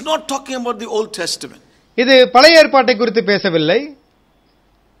this is not talking about the Old Testament. இது பழைய ஏற்பாட்டை குறித்து பேசவில்லை.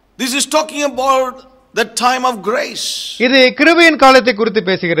 This is talking about the time of grace. இது கிருபையின் காலத்தை குறித்து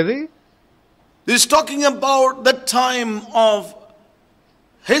பேசுகிறது. This is talking about the time of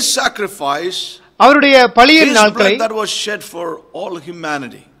his sacrifice, அவருடைய பலியின் நாட்களை, that was shed for all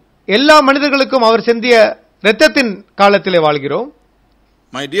humanity. எல்லா மனிதர்களுக்கும் அவர் சிந்திய இரத்தத்தின் காலத்திலே வாழ்கிறோம்.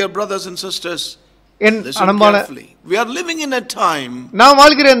 My dear brothers and sisters, என் அன்பான, we are living in a time, நாம்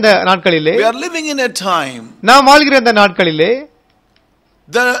வாழ்கிற இந்த நாட்களிலே, we are living in a time, நாம் வாழ்கிற இந்த நாட்களிலே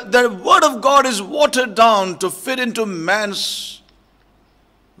the word of God is watered down to fit into man's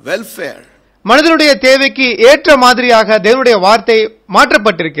welfare. மனிதனுடைய தேவைக்கு ஏற்ற மாதிரியாக தேவனுடைய வார்த்தை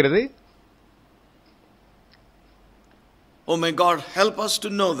மாற்றப்பட்டிருக்கிறது. Oh may God help us to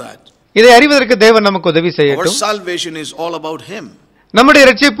know that. இதை அறிவதற்கு தேவன் நமக்கு உதவி Our செய்யட்டும். salvation is all about him. நம்முடைய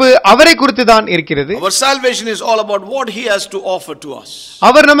இரட்சிப்பு அவரை குறித்து தான் இருக்கிறது. Our salvation is all about what he has to offer to us.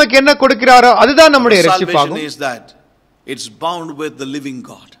 அவர் நமக்கு என்ன கொடுக்கிறாரோ அதுதான் நம்முடைய Our இரட்சிப்பாகும். salvation is that it's bound with the living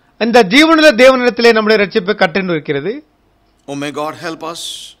God. இந்த ஜீவனுள்ள தேவனிடத்திலே நம்முடைய இரட்சிப்பு கட்டென்று இருக்கிறது. Oh may God help us.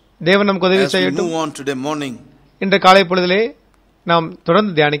 தேவன் நமக்கு உதவி As we செய்யட்டும். move on today morning, இன்று காலை பொழுதிலே நாம்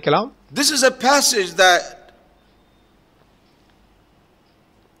தொடர்ந்து தியானிக்கலாம். this is a passage that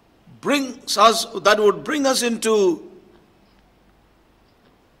would bring us into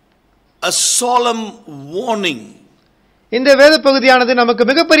a solemn warning. இந்த வேத பகுதியானது நமக்கு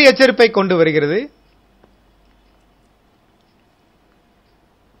மிகப்பெரிய எச்சரிப்பை கொண்டு வருகிறது.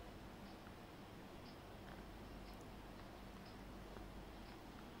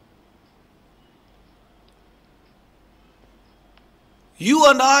 You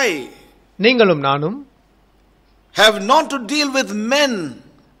and I, நீங்களும் நானும், have not to deal with men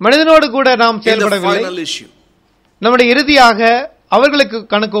மனிதனோடு கூட நாம் in the செயல்படவில்லை. final issue. நம்முடைய இறுதியாக அவர்களுக்கு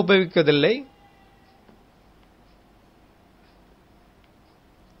கணக்கு ஒப்புவிக்கவில்லை.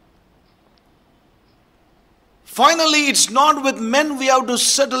 Finally, it's not with men we have to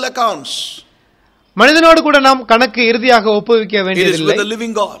settle accounts. மனிதனோடு கூட நாம் கணக்கு இறுதியாக ஒப்புவிக்க It is வேண்டியதில்லை. with the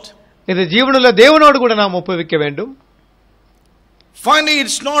living God. இது ஜீவனுள்ள தேவனோடு கூட நாம் ஒப்புவிக்க வேண்டும். Finally,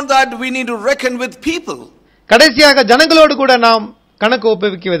 it's not that we need to reckon with people. கடைசியாக ஜனங்களோடு கூட நாம் கணக்கு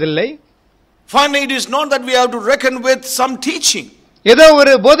ஒப்புவிக்குவதில்லை. Finally, it is not that we have to reckon with some teaching. ஏதோ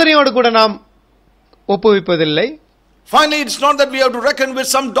ஒரு போதனையோடு கூட நாம் ஒப்புவிப்பதில்லை. Finally, it's not that we have to reckon with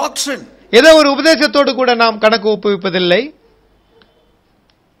some doctrine. ஏதோ ஒரு உபதேசத்தோடு கூட நாம் கணக்கு ஒப்புவிப்பதில்லை.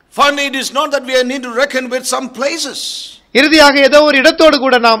 Finally, it is not that we need to reckon with some places. இறுதியாக ஏதோ ஒரு இடத்தோடு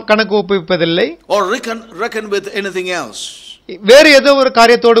கூட நாம் கணக்கு ஒப்புவிப்பதில்லை. Or reckon with anything else. வேறு ஏதோ ஒரு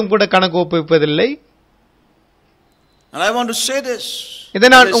காரியத்தோடும் கூட கணக்கு ஒப்புவிப்பதில்லை. And I want to say this. இதை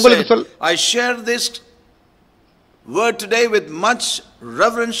நான் உங்களுக்கு I share this word today with much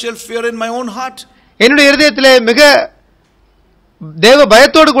reverential fear in my own heart. என்னுடைய இதயத்திலே மிக தேவ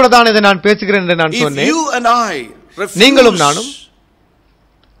பயத்தோடு கூட தான் இதை நான் பேசுகிறேன் என்று நான் சொன்னேன். If you and I நீங்களும் நானும்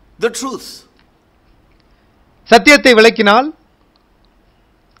the truth, சத்தியத்தை விளக்கினால்,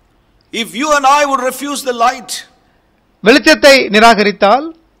 if you and I would refuse the light, வெளிச்சத்தை நிராகரித்தால்,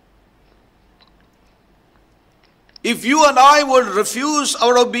 if you and I would refuse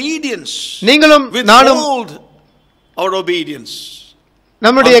our obedience, நீங்களும் நானும் withhold our obedience,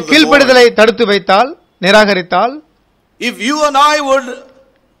 நம்முடைய கீழ்ப்படிதலை தடுத்து வைத்தால், நிராகரித்தால், if you and I would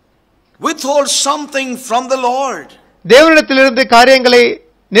withhold something from the Lord, தேவனிடத்திலிருந்து காரியங்களை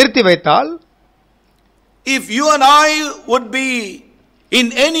நிறுத்தி வைத்தால், if you and I would be in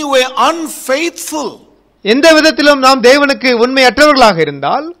any way unfaithful, எந்த விதத்திலும் நாம் தேவனுக்கு உண்மையற்றவர்களாக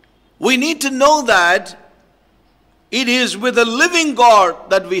இருந்தால், we need to know that it is with the living God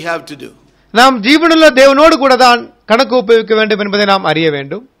that we have to do. நாம் ஜீவனுள்ள தேவனோடு கூட தான் கணக்கு ஒப்புவிக்க வேண்டும் என்பதை நாம் அறிய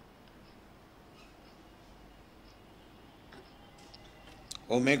வேண்டும்.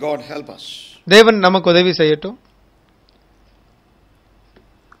 Oh, may God help us. தேவன் நமக்கு உதவி செய்யட்டும்.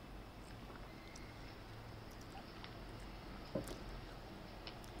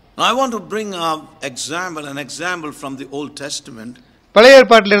 I want to bring an example from the Old Testament. பழைய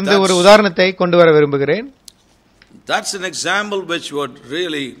ஏற்பாட்டிலிருந்து ஒரு உதாரணத்தை கொண்டு வர விரும்புகிறேன். That's an example which would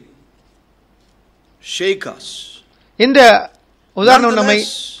really shake us. இந்த உதாரணம் நம்மை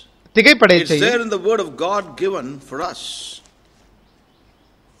திகைப்படைய It's செய்யும். there in the word of God given for us.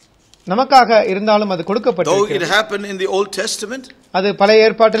 நமக்காக இருந்தாலும் அது Though it கொடுக்கப்பட்டிருக்கிறது. happened in the Old Testament, அது பழைய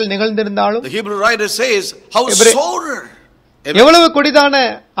ஏற்பாட்டில் நிகழ்ந்திருந்தாலும் the Hebrew writer says, how sorer. எவ்வளவு கொடிதான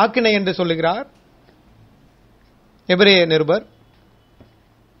ஆக்கினை என்று சொல்லுகிறார் எபிரேய நிருபர்.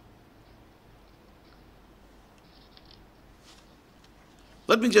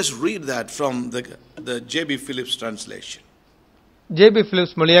 Let me just read that from the J.B. Phillips translation. JP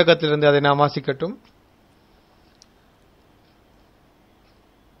Philips மொழியாக்கத்திலிருந்து அதை நாம் வாசிக்கட்டும்.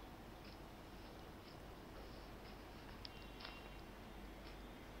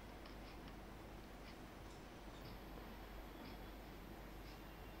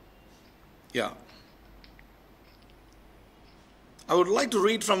 Yeah. I would like to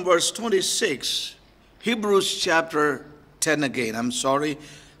read from verse 26, Hebrews chapter 10 again. I'm sorry.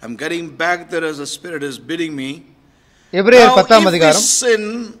 I'm getting back there as the Spirit is bidding me. எபிரேயர் Now, 10 if we அதிகாரம். sin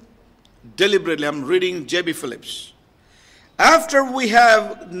deliberately, I'm reading J.B. Phillips. After we have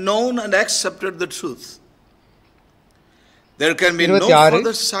known and accepted the truth, there can be no 26.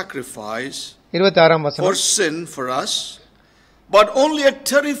 further sacrifice 26ஆம் for வசனம். sin for us, but only a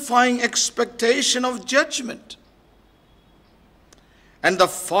terrifying expectation of judgment and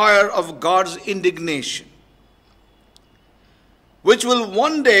the fire of God's indignation, which will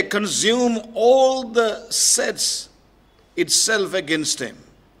one day consume all that sets itself against him.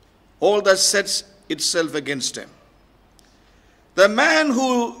 All that sets itself against him. The man who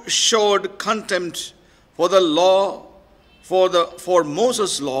showed contempt for the law, for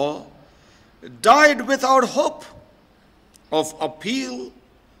Moses' law, died without hope of appeal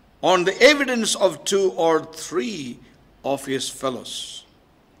on the evidence of 2 or 3 of his fellows.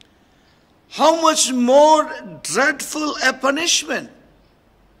 How much more dreadful a punishment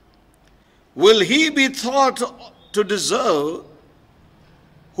will he be thought to deserve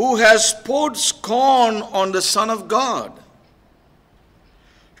who has poured scorn on the Son of God,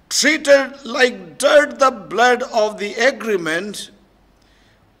 treated like dirt the blood of the agreement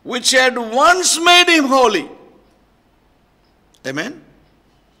which had once made him holy. Amen?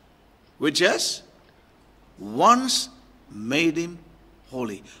 Which has once made him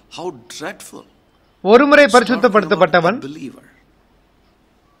holy. How dreadful. ஒருமுறை It's talking about பரிசுத்தப்படுத்தப்பட்டவன் a believer.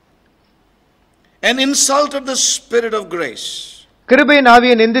 And insulted the Spirit of grace. கிருபையின்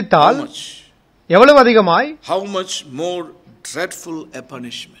ஆவியை How நிந்தித்தால் much? எவ்வளவு அதிகமாய் How much more dreadful a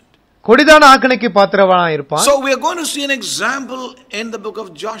punishment. கொடிதான ஆக்கினைக்கு பாத்திரவானாய் இருப்பான். So we are going to see an example in the book of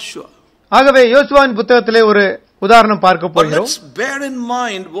Joshua. ஆகவே யோசுவாவின் புத்தகத்திலே ஒரு உதாரணம் பார்க்க But போகிறோம். let's bear in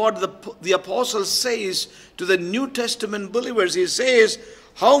mind what the apostle says to the New Testament believers. He says,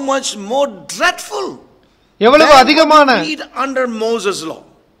 how much more dreadful எவ்வளவு than அதிகமான what we did under Moses' law.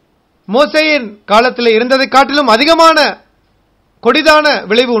 மோசேயின் காலத்தில் இருந்ததை காட்டிலும் அதிகமான கொடிதான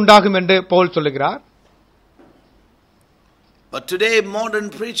விளைவு உண்டாகும் என்று பவுல் சொல்லுகிறார். But today modern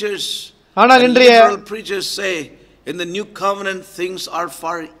preachers ஆனால் and இன்றைய liberal preachers say in the new covenant things are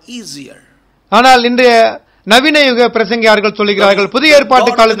far easier. ஆனால் இன்றைய நவீன யுக பிரசங்கியார்கள் சொல்லுகிறார்கள் புதிய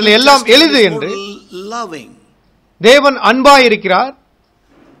ஏற்பாட்டு காலத்தில் எல்லாம் எளிது என்று. Loving. தேவன் அன்பாய் இருக்கிறார்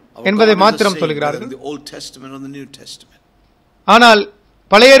என்பதை மாத்திரம் சொல்லுகிறார்கள். The Old Testament or the New Testament. ஆனால்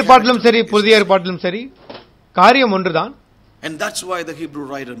பழைய ஏற்பாட்டிலும் சரி புதிய ஏற்பாட்டிலும் சரி காரியம் ஒன்றுதான். And that's why the Hebrew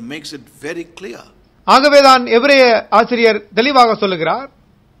writer makes it very clear. ஆகவேதான் எபிரேய ஆசிரியர் தெளிவாக சொல்லுகிறார்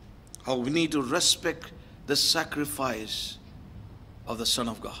how we need to respect the sacrifice of the Son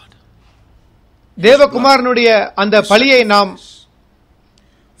of God. தேவகுமாரனுடைய அந்த பலியை நாம்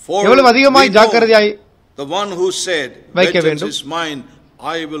எவ்வளவு அதிகமாய் ஜாக்கிரதையாய் the one who said, vengeance is mine,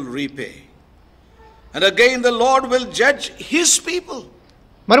 I will repay. And again the Lord will judge his people.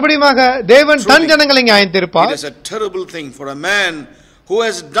 மறுபடியுமாக தேவன் தன் ஜனங்களை நியாயம் தீர்ப்பார். It is a terrible thing for a man who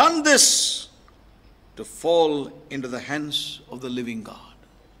has done this to fall into the hands of the living God.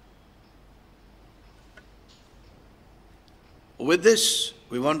 With this,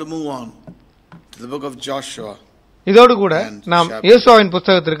 we want to move on to the book of Joshua. இதோடு கூட நாம் யோசுவாவின்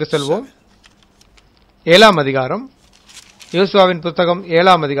புத்தகத்திற்கு செல்வோம். 7ஆம் அதிகாரம். யோசுவாவின் புத்தகம்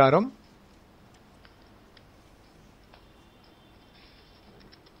 7ஆம் அதிகாரம்.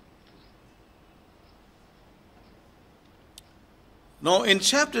 Now in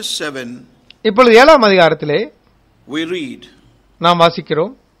chapter 7, இப்பொழுது 7ஆம் அதிகாரத்திலே we read நாம்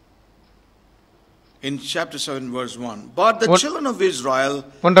வாசிக்கிறோம். in chapter 7 verse 1, but the children of Israel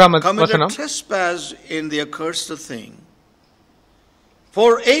committed trespass in the accursed thing. For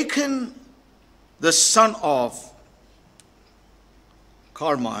Achan the son of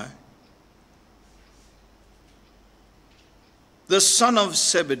Carmi, the son of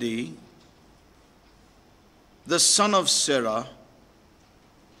Zebedee, the son of Sarah,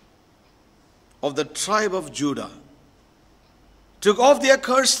 of the tribe of Judah, took off the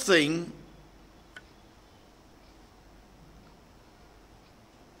accursed thing,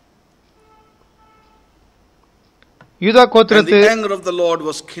 யூதா and கோத்திரத்து the anger of the Lord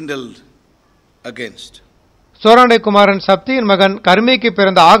was kindled against. சோரானுடைய குமாரன் சப்தியின் மகன் கர்மீக்கு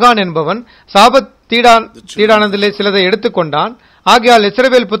பிறந்த ஆகான் என்பவன் சாபத் தீடானதிலே சிலதை எடுத்துக்கொண்டான். ஆகையால்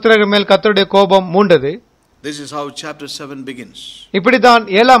இஸ்ரவேல் புத்திரர்கள் மேல் கர்த்தருடைய கோபம் மூண்டது. This is how chapter 7 begins. இப்படித்தான்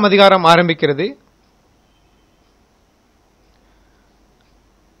 7ஆம் அதிகாரம் ஆரம்பிக்கிறது.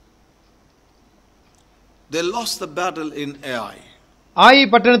 They lost the battle in Ai. ஆயி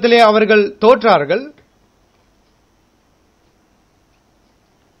பட்டணத்திலே அவர்கள் தோற்றார்கள்.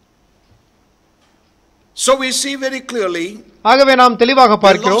 So we see very clearly ஆகவே நாம் தெளிவாக they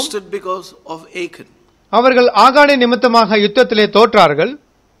பார்க்கிறோம், lost it because of Achan. அவர்கள் ஆகானின் நிமித்தமாக யுத்தத்திலே தோற்றார்கள்.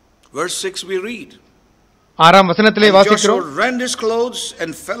 Verse 6 we read. 6ஆம் வசனத்திலே And Joshua வாசிக்கிறோம், rent his clothes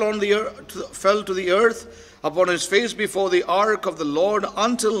and fell to the earth upon his face before the ark of the Lord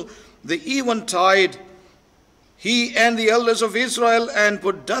until the eventide, he and the elders of Israel, and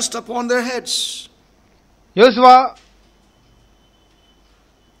put dust upon their heads. Joshua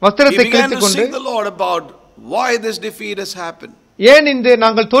He வஸ்திரத்தை began கிழித்துக் to கொண்டு seek the Lord about why this defeat has happened. ஏன் இந்த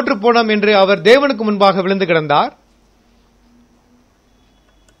நாங்கள் தோற்று போனோம் என்று அவர் தேவனுக்கு முன்பாக விழுந்து கிடந்தார்.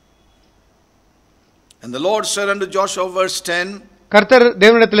 And the Lord said unto Joshua, verse 10, கர்த்தர்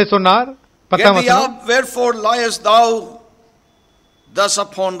தேவனிடத்திலே சொன்னார், Get 10ஆம் thee வசனம், up, wherefore liest thou thus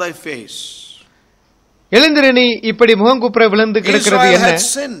upon thy face? எழுந்திரு, நீ இப்படி முகங்குப்புற விழுந்து கிடக்கிறது Israel என்ன? had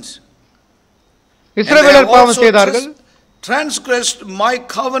sinned. And they இஸ்ரவேலர் have பாவம் also செய்தார்கள், transgressed my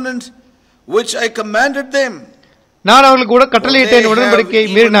covenant which I commanded them. நான் அவர்களுக்கு கூட For கட்டளையிட்ட they என் have உடன்படிக்கையை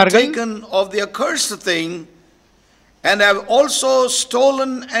even மீறினார்கள். taken of the accursed thing, and have also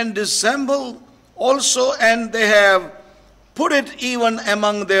stolen and dissembled also, and they have put it even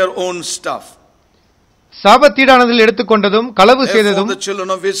among their own stuff. சாபத்தீடானதில் எடுத்துக்கொண்டதும் களவு Therefore செய்ததும் the children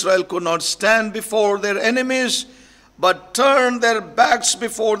of Israel could not stand before their enemies, but turned their backs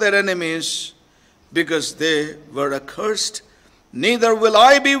before their enemies, because they were accursed. Neither will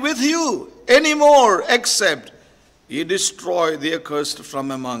I be with you any more, except ye destroy the accursed from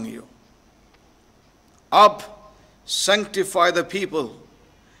among you. Up, sanctify the people,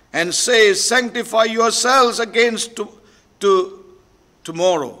 and say, sanctify yourselves against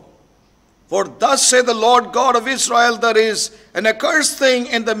tomorrow. For thus saith the Lord God of Israel, there is an accursed thing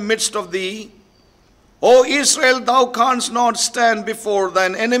in the midst of thee. O Israel, thou canst not stand before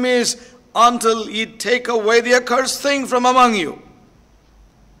thine enemies until ye take away the accursed thing from among you.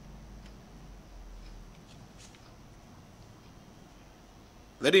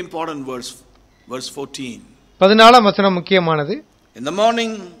 Very important verse 14. 14ஆம் வசனம் முக்கியமானது. In the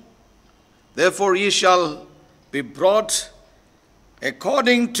morning, therefore ye shall be brought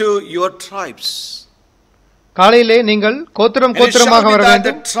according to your tribes. காலையிலே நீங்கள் கோத்திரம் And it shall கோத்திரமாக be வர that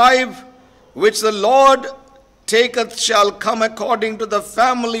வேண்டும். the tribe which the Lord taketh shall come according to the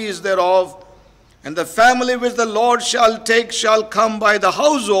families thereof, and the family which the Lord shall take shall come by the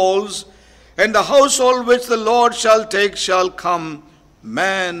households, and the household which the Lord shall take shall come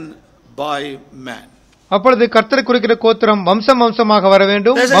man by man. அப்பொழுது கர்த்தர் குறிக்கிற கோத்திரம் வம்சம் வம்சமாக வர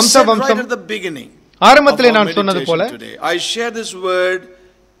வேண்டும். As I வம்ச said right வம்சம் at the beginning of ஆரம்பத்திலே our நான் சொன்னது போல, meditation today, I share this word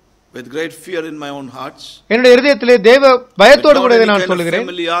with great fear in my own heart, என்னுடைய இருதயத்திலே தேவ பயத்தோடு கூட without இதை any நான் kind of சொல்லுகிறேன்.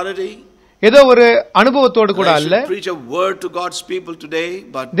 familiarity. ஏதோ ஒரு அனுபவத்தோடு கூட I அல்ல. should preach a word to God's people today,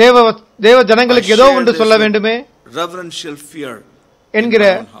 but தேவ ஜனங்களுக்கு ஏதோ ஒன்று சொல்ல வேண்டுமே reverential fear என்கிற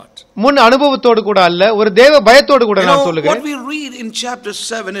in my own heart. முன் அனுபவத்தோடு கூட அல்ல, ஒரு தேவ பயத்தோடு கூட You நான் know, what சொல்லுகிறேன். we read in chapter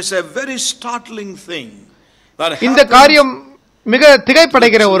 7 is a very startling thing that இந்த happened காரியம் மிக to the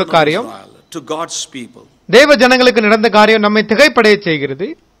திகைப்படைகிற ஒரு children of காரியம். Israel, to God's people. தேவ ஜனங்களுக்கு நடந்த காரியம் நம்மை திகைப்படைய செய்கிறது.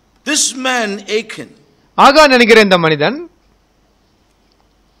 This man Achan, ஆகான் என்கிற இந்த மனிதன்,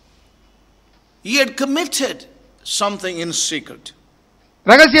 he had committed something in secret.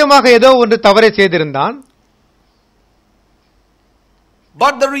 ரகசியமாக ஏதோ ஒன்று தவறை செய்திருந்தான்.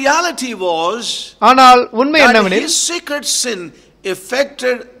 But the reality was ஆனால் உண்மை that என்னவெனில், his secret sin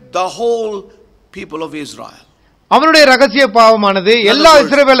affected the whole people of Israel. அவனுடைய ரகசிய பாவமானது In other எல்லா words,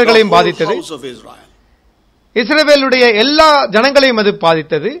 இஸ்ரவேலர்களையும் the whole பாதித்தது. house of Israel. இஸ்ரவேலுடைய எல்லா ஜனங்களையும் அது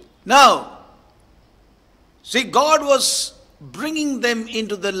பாதித்தது. Now, see, God was bringing them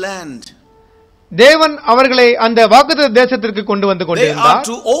into the land. தேவன் அவர்களை அந்த வாக்குத்தத்த தேசத்திற்கு கொண்டு வந்து They are கொண்டிருந்தார்.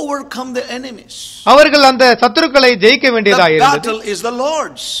 to overcome the enemies. அவர்கள் அந்த சத்துருக்களை ஜெயிக்க The வேண்டியதாக இருந்தது. battle is the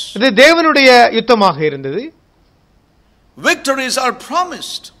Lord's. இது தேவனுடைய யுத்தமாக இருந்தது. Victories are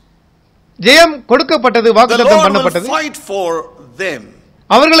promised. ஜெயம் கொடுக்கப்பட்டது, The வாக்குத்தத்தம் Lord will பண்ணப்பட்டது. fight for them.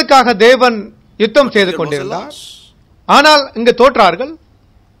 அவர்களுக்காக தேவன் யுத்தம் செய்து There was a கொண்டிருந்தார். loss ஆனால் இங்கு தோற்றார்கள்.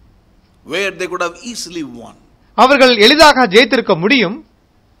 where they could have easily won. அவர்கள் எளிதாக ஜெயித்திருக்க முடியும்.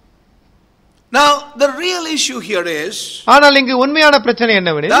 Now the real issue here is ஆனால் இங்கு உண்மையான பிரச்சனை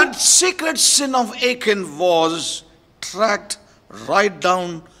என்னவெனில் that secret sin of Achan was tracked right down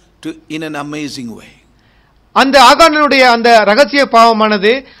to in an amazing way. அந்த ஆகானுடைய அந்த ரகசிய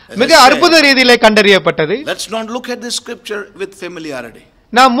பாவமானது மிக அற்புத ரீதியிலே கண்டறியப்பட்டது. Let's not look at this scripture with familiarity.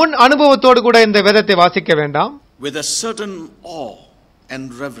 நாம் முன் அனுபவத்தோடு கூட இந்த வேதத்தை வாசிக்க வேண்டாம். With a certain awe and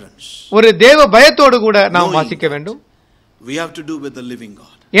reverence. ஒரு தேவ பயத்தோடு கூட நாம் வாசிக்க வேண்டும். We have to do with the living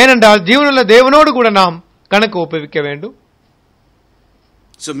God. ஏனென்றால் ஜீவனுள்ள தேவனோடு கூட நாம் கணக்கு ஒப்புவிக்க வேண்டும்.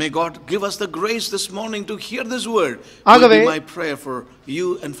 So may God give us the grace this morning to hear this word. ஆகவே Will be my prayer for you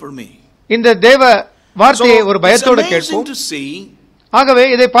and for me. இந்த தேவ வார்த்தையை ஒரு பயத்தோடு கேட்போம். To see ஆகவே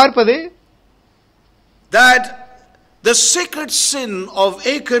இதை பார்ப்பது that the secret sin of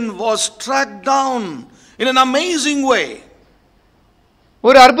Achan was tracked down in an amazing way.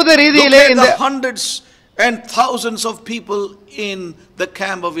 ஒரு அற்புத ரீதியிலே இந்த hundreds and thousands of people in the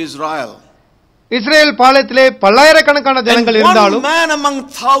camp of Israel. Israel பாளையத்திலே பல்லாயிரக்கணக்கான ஜனங்கள் இருந்தாலும் man among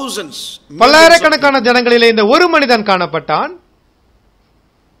thousands, பல்லாயிரக்கணக்கான ஜனங்களிலே இந்த ஒரு மனிதன் காணப்பட்டான்.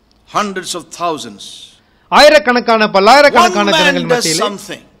 Hundreds of thousands, ஆயிரக்கணக்கான பல்லாயிரக்கணக்கான ஜனங்கள்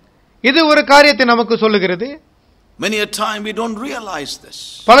மத்தியிலே இது ஒரு காரியத்தை நமக்கு சொல்லுகிறது. Many a time we don't realize this.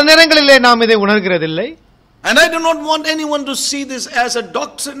 பல நேரங்களிலே நாம் இதை உணர்கிறதில்லை. And I do not want anyone to see this as a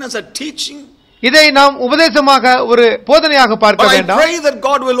doctrine, as a teaching. இதை நாம் உபதேசமாக ஒரு போதனையாக பார்க்க வேண்டாம். I pray that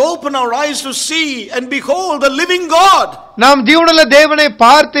God will open our eyes to see and behold the living God. நாம் ஜீவனுள்ள தேவனை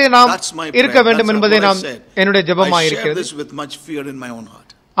பார்த்து நாம் இருக்க வேண்டும் என்பதை நாம் என்னுடைய ஜெபமாய் இருக்கிறது. I share this with much fear in my own heart.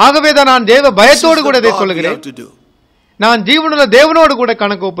 ஆகவே தான் நான் தேவ பயத்தோடு கூட இதை சொல்கிறேன். நான் ஜீவனுள்ள தேவனோடு கூட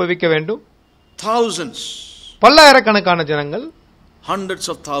கணக்கு ஒப்புவிக்க வேண்டும். Thousands, பல்லாயிரக்கணக்கான ஜனங்கள், hundreds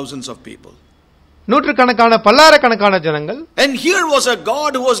of thousands of people, நூற்றுக்கணக்கான பல்லாயிரக்கணக்கான ஜனங்கள். And here was a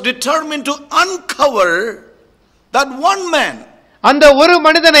God who was determined to uncover that one man. அந்த ஒரு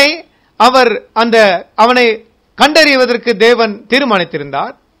மனிதனை அவனை கண்டறிவதற்கு தேவன்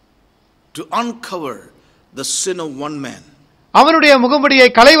தீர்மானித்திருந்தார். To uncover the sin of one man. அவனுடைய முகமுடியை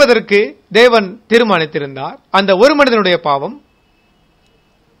களைவதற்கு தேவன் தீர்மானித்திருந்தார். அந்த ஒரு மனிதனுடைய பாவம்,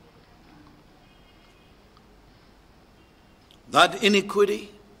 that iniquity,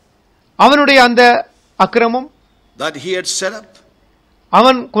 அவனுடைய அந்த அக்கிரமம், that he had set up,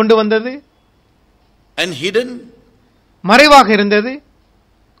 அவன் கொண்டு வந்தது, and hidden, மறைவாக இருந்தது.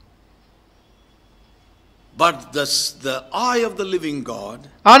 But the eye of the living God,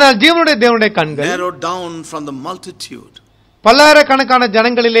 ஆனால் ஜீவனுடைய தேவனுடைய கண்கள் narrowed down from the multitude, பல்லாயிரக்கணக்கான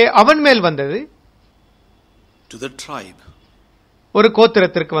ஜனங்களிலே அவன் மேல் வந்தது, to the tribe, ஒரு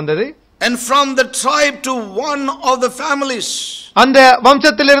கோத்திரத்திற்கு வந்தது. And from the tribe to one of the families, அந்த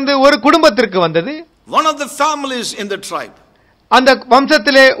வம்சத்திலிருந்து ஒரு குடும்பத்திற்கு வந்தது. one of the families in the tribe, அந்த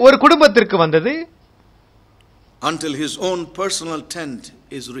வம்சத்திலே ஒரு குடும்பத்திற்கு வந்தது. until his own personal tent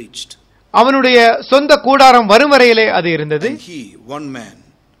is reached. அவனுடைய சொந்த கூடாரம் வரும் வரையிலே அது இருந்தது. And he, one man,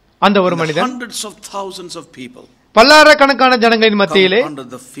 அந்த ஒரு மனிதன் hundreds of thousands of people, பல்லாயிரக்கணக்கான ஜனங்களின் மத்தியிலே under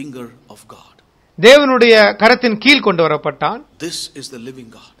the finger of God. தேவனுடைய கரத்தின் கீழ் கொண்டு வரப்பட்டான். This is the living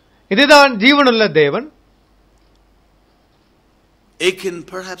God. இதுதான் ஜீவனுள்ள தேவன். Achan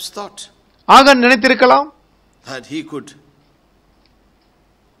perhaps thought ஆகான் நினைத்திருக்கலாம் that he could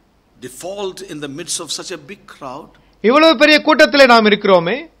default in the midst of such a big crowd. இவ்வளவு பெரிய கூட்டத்திலே நாம்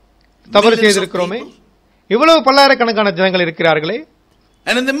இருக்கிறோமே, தவறு செய்திருக்கிறோமே, இவ்வளவு பல்லாயிரக்கணக்கான ஜனங்கள் இருக்கிறார்களே,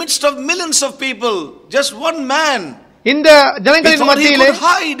 and in the midst of millions of people, just one man, இந்த ஜனங்களின் மத்தியிலே he could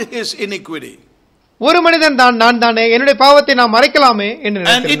hide his iniquity. ஒரு மனிதன் தான், நான் தானே, என்னுடைய பாவத்தை நாம் மறைக்கலாமே என்று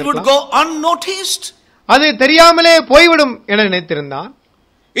and it would go unnoticed. அது தெரியாமலே போய்விடும் என நினைத்திருந்தான்.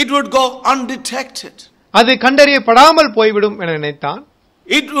 It would go undetected. அது கண்டறியப்படாமல் போய்விடும் என நினைத்தான்.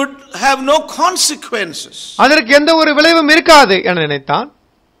 It would have no consequences. அதற்கு எந்த ஒரு விளைவும் இருக்காது என நினைத்தான்.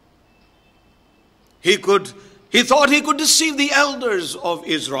 He thought he could deceive the elders of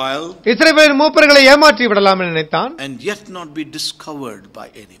Israel, இஸ்ரவேல் மூப்பர்களை ஏமாற்றி விடலாம் என நினைத்தான். and yet not be discovered by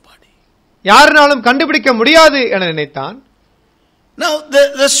anybody. யாருனாலும் கண்டுபிடிக்க முடியாது என நினைத்தான். Now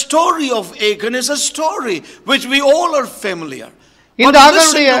the story of Achan is a story which we all are familiar. இந்த But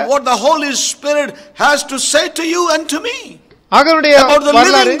ஆகானுடைய listen to what the Holy Spirit has to say to you and to me ஆகானுடைய about the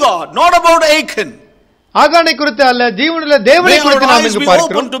வரலாறு, living God, not about Achan. ஆகானை குறித்து அல்ல, ஜீவனுள்ள தேவனை குறித்து நாம் இங்கு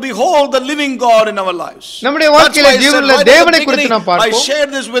பார்க்கிறோம். Open to behold the living God in our lives. நம்முடைய வாழ்க்கையிலே ஜீவனுள்ள தேவனை குறித்து நாம் பார்க்கிறோம். I share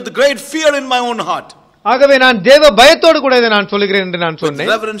this with great fear in my own heart. ஆகவே நான் தேவ பயத்தோடு கூட இதை நான் சொல்லுகிறேன் என்று நான் சொன்னேன்.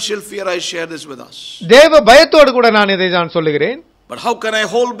 With reverential fear I share this with us. தேவ பயத்தோடு கூட நான் இதை நான் சொல்லுகிறேன். But how can I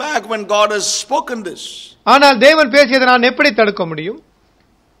hold back when God has spoken this? ஆனால் தேவன் பேசியதை நான் எப்படி தடுக்க முடியும்?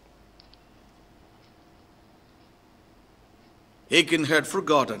 Achan had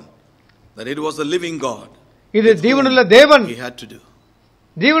forgotten that it was the living God இது ஜீவனுள்ள தேவன், he had to do.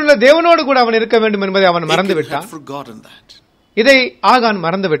 ஜீவனுள்ள தேவனோடு கூட அவன் இருக்க வேண்டும் என்பதை அவன் மறந்து Achan விட்டான். had forgotten that. இதை ஆகான்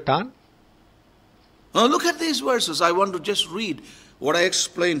மறந்து விட்டான். Now look at these verses. I want to just read what I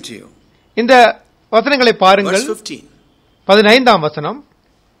explained to you. இந்த வசனங்களை பாருங்கள். Verse 15. 15ஆம் வசனம்.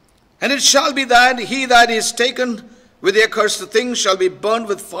 And it shall be that he that is taken with the accursed thing shall be burned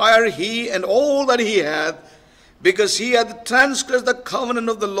with fire, he and all that he hath, because he hath transgressed the covenant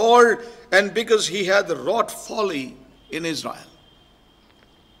of the Lord, and because he hath wrought folly in Israel.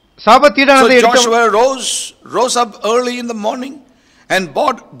 So Joshua rose up early in the morning and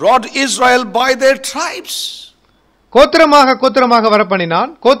brought Israel by their tribes. கோத்திரமாக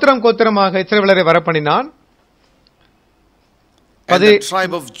வரப்பண்ணினான், கோத்திரமாக இஸ்ரவேலரை வரப்பண்ணினான். And the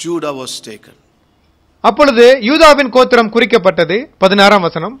tribe of Judah was taken. அப்பொழுது யூதாவின் கோத்திரம் குறிக்கப்பட்டது. 16ஆம்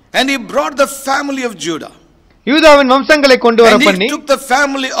வசனம். And he brought the family of Judah. யூதாவின் வம்சங்களை கொண்டு வர பண்ணி, and he took the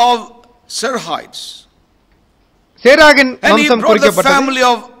family of Zerahites. சேராகின் வம்சம் குறிக்கப்பட்டது. And he brought the family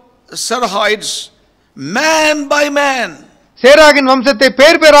of Zerahites man by man. சேராகின் வம்சத்தை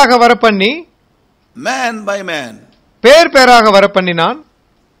பேராக வர பண்ணி, man by man, பேராக வர பண்ணினான்.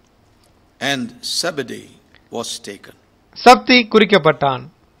 And Zebedee was taken. சப்தி குறிக்கப்பட்டான்.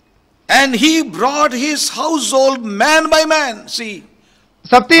 And he brought his household man by man. See,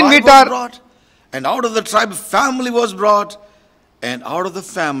 சப்தியின் வீட்டார், and out of the tribe family was brought, and out of the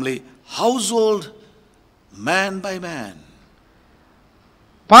family household man by man.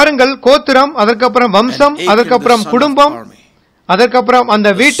 பாருங்கள், கோத்திரம், அதற்கப்புறம் வம்சம், அதற்கப்புறம் குடும்பம், அதற்கப்புறம் அந்த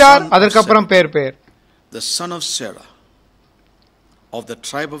வீட்டார், அதற்கப்புறம் பேர். The son of Sarah of the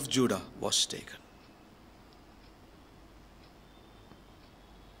tribe of Judah was taken.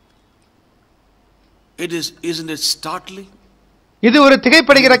 Isn't it startling? இது ஒரு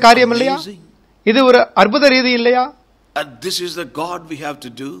திகைப்படுகிற காரியம் இல்லையா? இது ஒரு அற்புத ரீதி இல்லையா? This is the God we have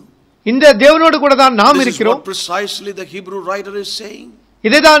to do. இந்த தேவனோடு கூட தான் நாம் இருக்கிறோம். This is what precisely the Hebrew writer is saying.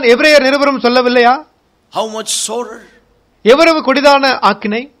 இதைதான் எபிரேயர் நிருபரும் சொல்லவில்லையா? How much sorrow, எவ்வளவு கொடிதான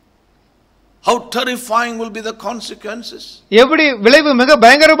ஆக்கினை, how terrifying will be the consequences, எப்படி விளைவு மிக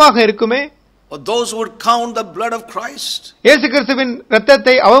பயங்கரமாக இருக்குமே. For those who would count the blood of Christ, இயேசு கிறிஸ்துவின்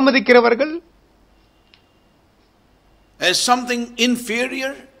இரத்தத்தை அவமதிக்கிறவர்கள், as something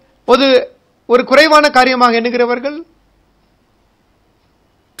inferior, ஒரு குறைவான காரியமாக எண்ணுகிறவர்கள்,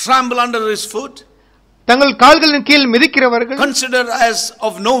 trample under his foot, தங்கள் கால்களின் கீழ் மிதிக்கிறவர்கள், consider as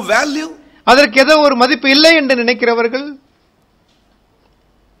of no value, அதற்கு ஏதோ ஒரு மதிப்பு இல்லை என்று நினைக்கிறவர்கள்.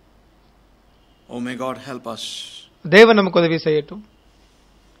 Oh, may God help us. தேவன் நமக்கு உதவி செய்யட்டும்.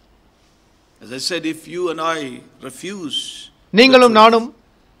 As I said, if you and I refuse, நீங்களும் நானும்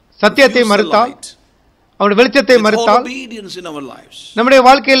சத்தியத்தை மறுத்தால், அவருடைய வெளிச்சத்தை மறுத்தால், நம்முடைய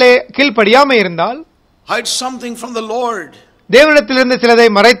வாழ்க்கையிலே கீழ்ப்படியாமை இருந்தால், hide something from the Lord, தேவனிடத்திலிருந்து சிலதை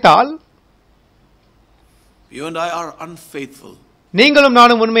மறைத்தால், you and I are unfaithful, நீங்களும்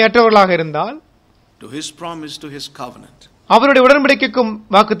நானும் உண்மையற்றவர்களாக இருந்தால், to his promise, to his covenant, அவருடைய உடன்படிக்கைக்கும்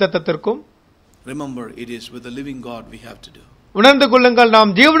வாக்குத்தத்தத்திற்கும், remember, it is with the living God we have to do. உணர்ந்து கொள்ளுங்கள்,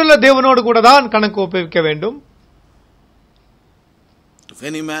 நாம் ஜீவனுள்ள தேவனோடு கூட தான் கணக்கு ஒப்புவிக்க வேண்டும். If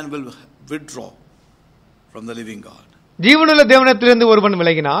any man will withdraw from the living God, ஜீவனுள்ள தேவனிடத்திலிருந்து ஒருவன்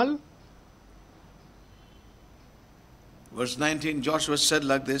விலகினால், verse 19, Joshua said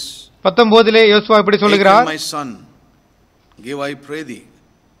like this, 19 யோசுவா இப்படி சொல்கிறார், my son, give I pray thee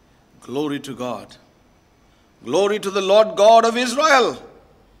glory to God, glory to the Lord God of Israel,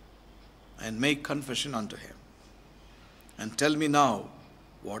 and make confession unto him, and tell me now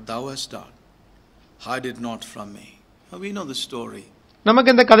what thou hast done, hide it not from me. Now we know the story. நமக்கு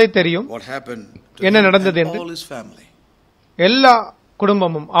இந்த கதை தெரியும், what happened to என்ன him நடந்தது and என்று. all his family. எல்லா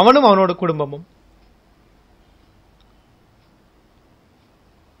குடும்பமும், அவனும் அவனோட குடும்பமும்.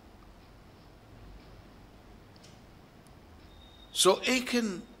 So Achan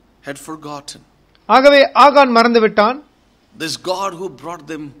had forgotten. ஆகவே ஆகான் மறந்து விட்டான். This God who brought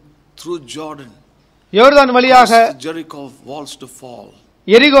them through Jordan, யோர்தான் வழியாக Jericho walls to fall,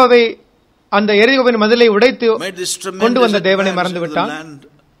 எரிகோவை, அந்த எரிகோவின் மதிலை உடைத்து made this கொண்டு வந்த tremendous தேவனை advance மறந்து into the விட்டான். land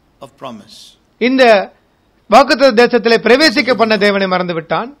of promise. இந்த வாக்குத்தத்த தேசத்திலே பிரவேசிக்க பண்ண தேவனை மறந்து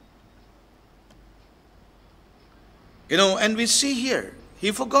விட்டான். You know, and we see here,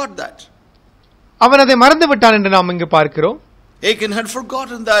 he forgot that. அவன் அதை மறந்து விட்டான் என்று நாம் இங்கு பார்க்கிறோம். Achan had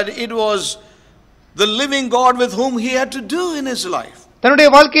forgotten that it was the living God with whom he had to do in his life. தன்னுடைய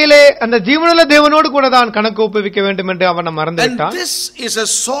வாழ்க்கையிலே அந்த ஜீவனுள்ள தேவனோடு கூட தான் கணக்கு ஒப்புவிக்க வேண்டும் என்று அவன் மறந்து And விட்டான். this is a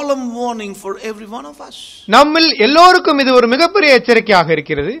solemn warning for every one of us. நம்மில் எல்லோருக்கும் இது ஒரு மிகப்பெரிய எச்சரிக்கையாக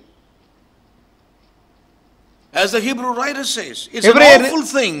இருக்கிறது. As the Hebrew writer says, it's an awful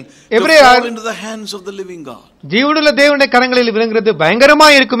thing to fall into the hands of the living God. ஜீவனுள்ள தேவனுடைய கரங்களில் விழுங்கிறது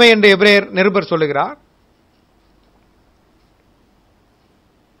பயங்கரமாய் இருக்குமே என்று எபிரேயர் நிருபர் சொல்லுகிறார்.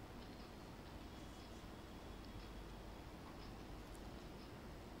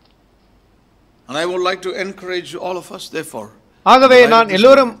 And I would like to encourage all of us, therefore. ஆகவே நான்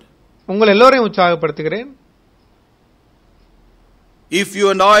உங்கள் எல்லோரையும் உற்சாகப்படுத்துகிறேன். If you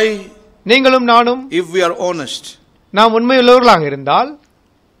and I, நீங்களும் நானும், if we are honest, நாம் உண்மையுள்ளவர்களாக இருந்தால்,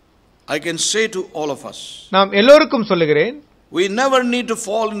 I can say to all of us, நாம் எல்லோருக்கும் சொல்லுகிறேன், we never need to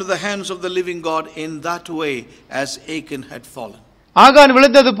fall into the hands of the living God in that way as Achan had fallen. ஆகான்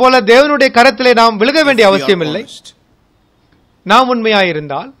விழுந்தது போல தேவனுடைய கரத்திலே நாம் விழுக வேண்டிய அவசியம் இல்லை. நாம்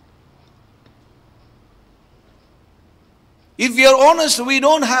உண்மையாயிருந்தால், if we are honest, we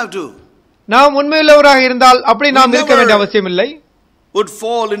don't have to. நாம் உண்மையுள்ளவராக இருந்தால் அப்படி நாம் இருக்க வேண்டிய அவசியம் இல்லை. Would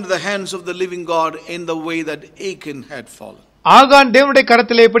fall into the hands of the living God in the way that Achan had fallen. ஆகான் தேவனுடைய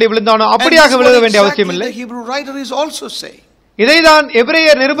கரத்திலே எப்படி விழுந்தானோ அப்படியாக விழுக வேண்டிய அவசியம் இல்லை. The Hebrew writer is also saying. இதைதான்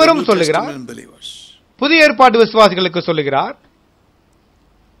எபிரேயர் நிருபரும் சொல்லுகிறார், புதிய ஏற்பாட்டு விசுவாசிகளுக்கு சொல்லுகிறார்.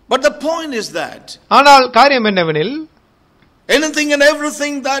 But the point is that, ஆனால் காரியம் என்னவெனில், anything and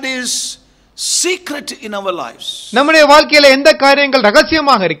everything that is secret in our lives, நம்முடைய வாழ்க்கையில எந்த காரியங்கள்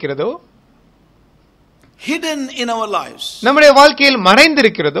ரகசியமாக இருக்கிறதோ, hidden in our lives, நம்முடைய வாழ்க்கையில்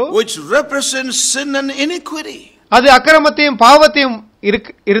மறைந்திருக்கிறதோ, which represents sin and iniquity, அது அக்கிரமத்தையும் பாவத்தையும்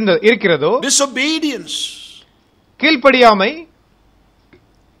இருக்கிறதோ, disobedience, கீழ்ப்படியாமை,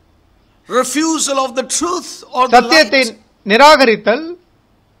 refusal of the truth or the சத்தியத்தை light, நிராகரித்தல்,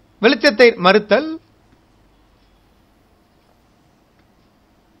 வெளிச்சத்தை மறுத்தல்,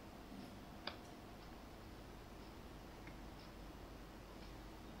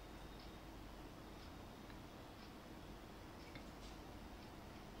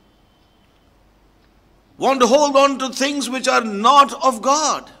 want to hold on to things which are not of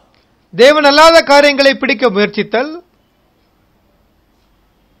God, தேவன் அல்லாத காரியங்களை பிடிக்க முயற்சித்தல்,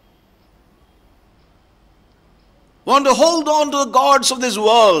 want to hold on to the gods of this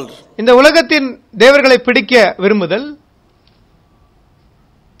world, இந்த உலகத்தின் தேவர்களை பிடிக்க விரும்புதல்,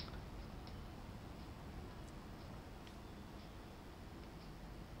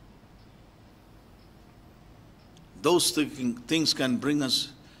 those things can bring us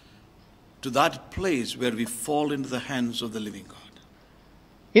to that place where we fall into the hands of the living God.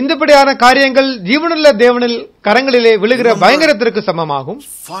 இந்தபடியான காரியங்கள் ஜீவனுள்ள தேவனில் கரங்களிலே விழுகிற பயங்கரத்திற்கு சமமாகும்.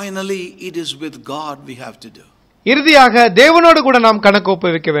 Finally, it is with God we have to do. இறுதியாக தேவனோடு கூட நாம் கணக்கு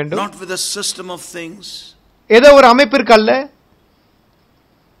ஒப்புவிக்க வேண்டும். Not with a system of things. ஏதோ ஒரு அமைப்பிற்கு அல்ல.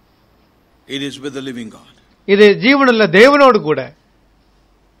 It is with the living God. இது ஜீவனுள்ள தேவனோடு கூட.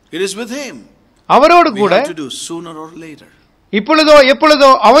 It is with Him. அவரோடு கூட. We have to do sooner or later. இப்பொழுதோ எப்பொழுதோ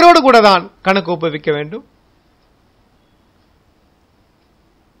அவரோடு கூட தான் கணக்கு ஒப்புவிக்க வேண்டும்.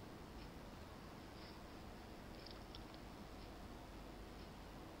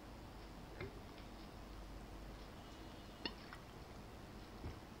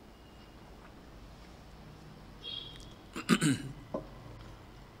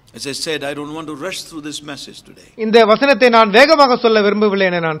 As I said, I don't want to rush through this message today. இந்த வசனத்தை நான் வேகமாக சொல்ல விரும்பவில்லை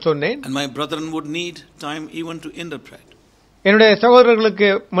என நான் சொன்னேன். And my brethren would need time even to interpret. என்னுடைய சகோதரர்களுக்கு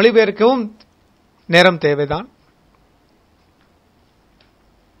மொழிபெயர்க்கவும் நேரம் தேவைதான்.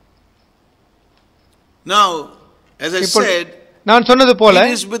 Now, as I said, நான் சொன்னது போல,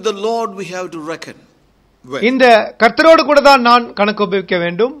 it is with the Lord we have to reckon with. இந்த கர்த்தரோடு கூட தான் நான் கணக்கு ஒப்புவிக்க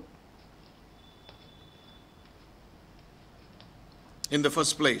வேண்டும். In the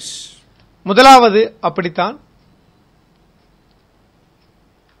first place, முதலாவது அப்படித்தான்.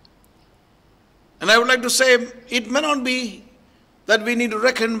 And I would like to say, it may not be that we need to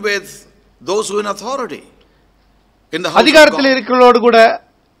reckon with those who are in authority in the house of God. அதிகாரத்தில் இருக்கிறவர்களோடு கூட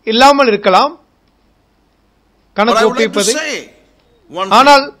இல்லாமல் இருக்கலாம் கணக்கு ஒப்புவிப்பது.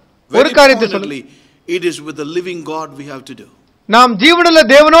 ஆனால் ஒரு காரியத்தை சொல்ல, it is with the living God we have to do. நாம் ஜீவனுள்ள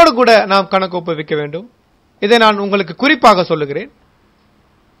தேவனோடு கூட நாம் கணக்கு ஒப்புவிக்க வேண்டும். இதை நான் உங்களுக்கு குறிப்பாக சொல்லுகிறேன்.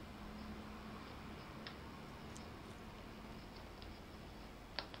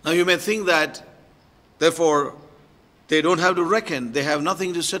 Now you may think that, therefore, they don't have to reckon. They have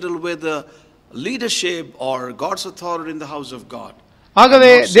nothing to settle with the leadership or God's authority in the house of God.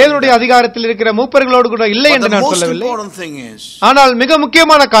 ஆகவே தேவனுடைய அதிகாரத்தில் இருக்கிற மூப்பர்களோடு கூட இல்லை என்று நான் சொல்லவில்லை. ஆனால் மிக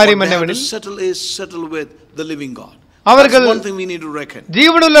முக்கியமான காரியம் என்னவெனில், settle with the living God. அவர்கள் one thing we need to reckon.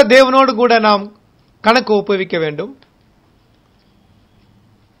 ஜீவனுள்ள தேவனோடு கூட நாம் கணக்கு ஒப்புவிக்க வேண்டும்.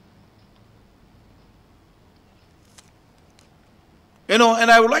 You know, and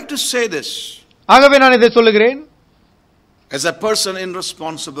I would like to say this. ஆகவே நான் இதை சொல்லுகிறேன். As a person in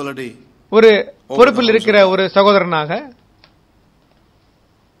responsibility, ஒரு பொறுப்பில் இருக்கிற ஒரு சகோதரனாக,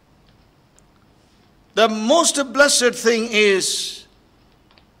 the most blessed thing is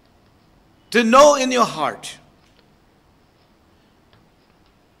to know in your heart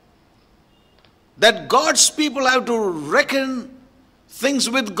that God's people have to reckon things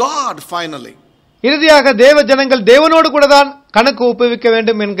with God finally. இறுதியாக தேவ ஜனங்கள் தேவனோடு கூட தான் கணக்கு ஒப்புவிக்க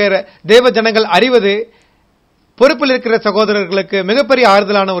வேண்டும் என்கிற தேவ ஜனங்கள் அறிவது பொறுப்பில் இருக்கிற சகோதரர்களுக்கு மிகப்பெரிய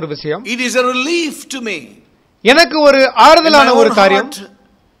ஆறுதலான ஒரு விஷயம். It is a relief to me. எனக்கு ஒரு ஆறுதலான ஒரு காரியம்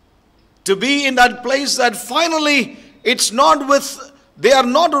to be in that place that finally it's not with, they are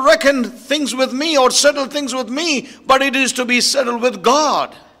not to reckon things with me or settle things with me, but it is to be settled with God.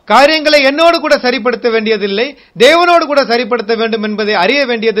 காரியங்களை என்னோடு கூட சரிப்படுத்த வேண்டியதில்லை, தேவனோடு கூட சரிப்படுத்த வேண்டும் என்பதை அறிய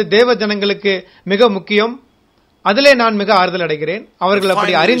வேண்டியது தேவ ஜனங்களுக்கு மிக முக்கியம். அதிலே நான் மிக ஆறுதல் அடைகிறேன். அவர்கள்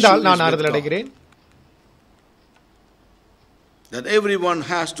அப்படி அறிந்தால் நான் ஆறுதல் அடைகிறேன். That everyone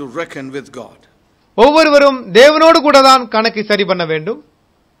has to reckon with God. ஒவ்வொருவரும் தேவனோடு கூட தான் கணக்கை சரி பண்ண வேண்டும்.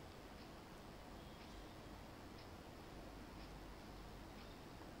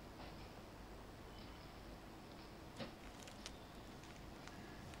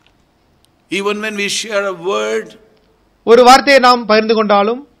 Even when we share a word, ஒரு வார்த்தையை நாம் பகிர்ந்து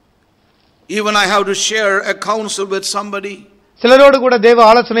கொண்டாலும், even I have to share a counsel with somebody, சிலரோடு கூட தேவ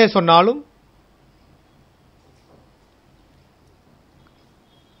ஆலோசனையை சொன்னாலும்,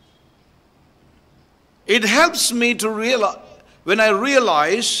 it helps me to realize, when I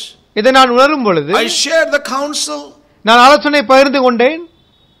realize, இதை நான் உணரும் பொழுது, I share the counsel, நான் ஆலோசனை பகிர்ந்து கொண்டேன்,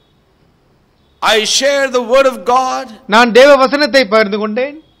 I share the word of God, நான் தேவ வசனத்தை பகிர்ந்து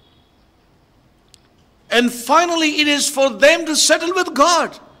கொண்டேன், and finally it is for them to settle with God.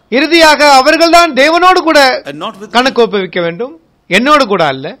 இறுதியாக அவர்கள்தான் தேவனோடு கூட And not with கணக்கு ஒப்புவிக்க வேண்டும், என்னோடு கூட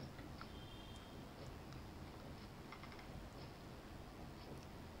அல்ல.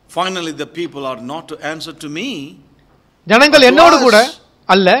 Finally the people are not to answer to me, ஜனங்கள் என்னோடு கூட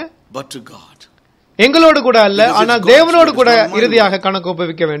அல்ல, but to God. எங்களோடு கூட அல்ல, ஆனால் தேவனோடு கூட இறுதியாக கணக்கு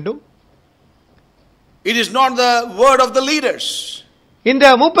ஒப்புவிக்க வேண்டும். It is not the word of the leaders. இந்த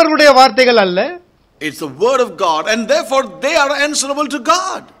மூப்பர்களுடைய வார்த்தைகள் அல்ல, it's the word of God, and therefore they are answerable to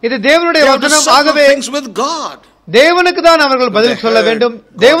God. இது தேவனுடைய வசனம். ஆகவே things with God. தேவனுக்கு தான் அவர்கள் பதில் சொல்ல வேண்டும்,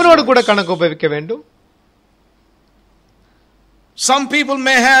 தேவனோடு கூட கணக்கு ஒப்புவிக்க வேண்டும். Some people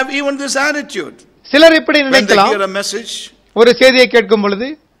may have even this attitude. சிலர் இப்படி நினைக்கலாம், when they hear a message, ஒரு செய்தியை கேட்கும் பொழுது,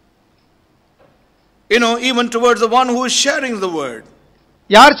 even towards the one who is sharing the word,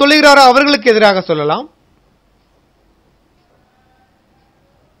 யார் சொல்லுகிறாரோ அவர்களுக்கு எதிராக சொல்லலாம்,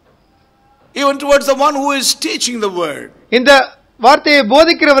 even towards the one who is teaching the word, இந்த வார்த்தையை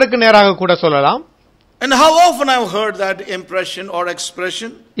போதிக்கிறவருக்கு நேராக கூட சொல்லலாம். and how often I have heard that impression or expression.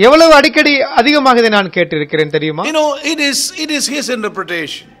 எவ்வளவு அடிக்கடி அதிகமாக இதை நான் கேட்டிருக்கிறேன் தெரியுமா? it is his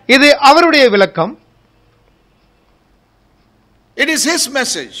interpretation, இது அவருடைய விளக்கம், it is his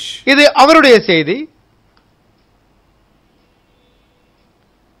message, இது அவருடைய செய்தி.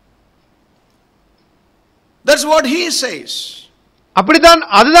 that's what he says. அப்படிதான்,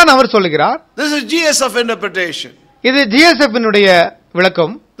 அதுதான் அவர் சொல்லுகிறார். This is GSF interpretation, இது ஜிஎஸ்எஃப்-இனுடைய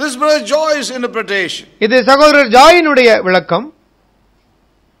விளக்கம். this is brother Joy's interpretation, இது சகோதரர் ஜாயினுடைய விளக்கம்.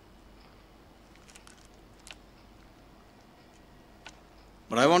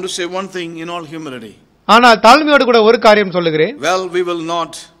 but I want to say one thing in all humility. ஆனால் தாழ்மையோடு கூட ஒரு காரியம் சொல்லுகிறேன். Well,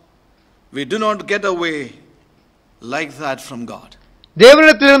 we do not get away like that from God.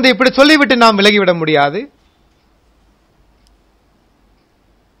 தேவனிடத்திலிருந்து இப்படி சொல்லிவிட்டு நாம் விலகிவிட முடியாது.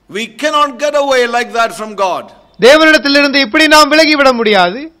 We cannot get away like that from God. தேவனிடத்திலிருந்து இப்படி நாம் விலகிவிட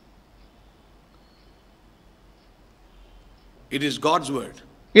முடியாது. It is God's word.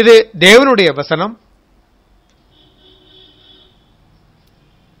 இது தேவனுடைய வசனம்.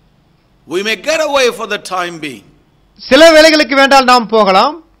 We may get away for the time being. சில வேளைகளுக்கு வேண்டால் நாம்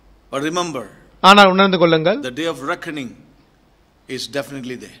போகலாம். But remember, ஆனால் உணர்ந்து கொள்ளுங்கள், the day of reckoning is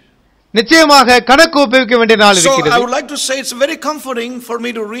definitely there. நிச்சயமாக கணக்கு ஒப்புவிக்க வேண்டிய நாள் So இருக்கிறது. I would like to say it's very comforting for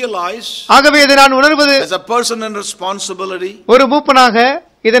me to realize, ஆகவே இதை நான் உணர்வது, as a person in responsibility, ஒரு மூப்பனாக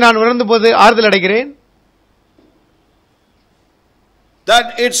இதை நான் உணர்ந்தபோது ஆறுதல் அடைகிறேன். that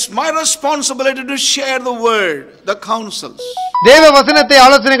it's my responsibility to share the word, the counsels. தேவ வசனத்தை,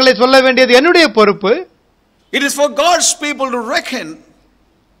 ஆலோசனைகளை சொல்ல வேண்டியது என்னுடைய பொறுப்பு. It is for God's people to reckon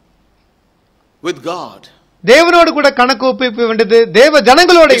with God. தேவனோடு கூட கணக்கு ஒப்புவிக்க வேண்டியது தேவ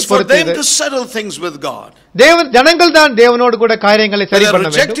ஜனங்களோட It's for பொறுப்பு. them to settle things with God. ஜனங்கள் தான் தேவனோடு கூட காரியங்களை சரி பண்ண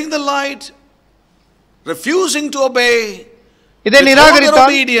வேண்டும். Rejecting the light, refusing to obey, இதை நிராகரித்தால்,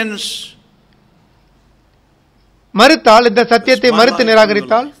 obedience, மறுத்தால், இந்த சத்தியத்தை மறுத்து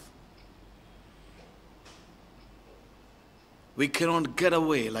நிராகரித்தால், we cannot get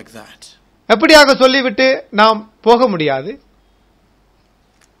away like that. எப்படியாக சொல்லிவிட்டு நாம் போக முடியாது.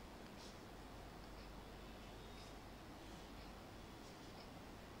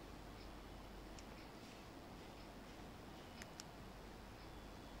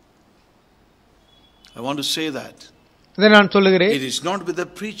 I want to say that இதை நான் சொல்லுகிறேன். it is not with the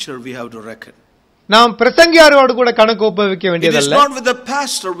preacher we have to reckon. நாம் பிரசங்கியாரோடு கூட கணக்கு ஒப்புவிக்க It is வேண்டியதல்ல. not with the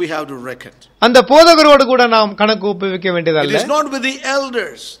pastor we have to reckon. அந்த போதகரோடு கூட நாம் கணக்கு ஒப்புவிக்க It வேண்டியதல்ல. is not with the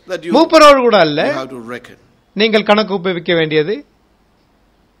elders that you மூப்பரோடு கூட அல்ல have to reckon, நீங்கள் கணக்கு ஒப்புவிக்க வேண்டியது,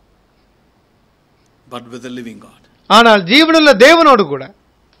 but with the living God. ஆனால் ஜீவனுள்ள தேவனோடு கூட.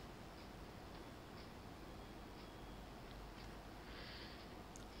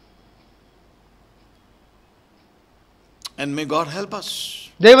 And may God help us.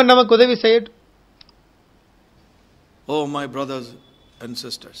 தேவன் நமக்கு உதவி செய்யட்டும். Oh, my brothers and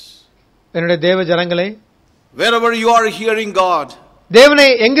sisters, என்னுடைய தேவ ஜனங்களே, wherever you are hearing God, தேவனை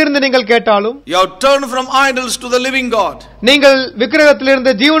எங்கிருந்து நீங்கள் கேட்டாலும் you have turned from idols to the living God. நீங்கள்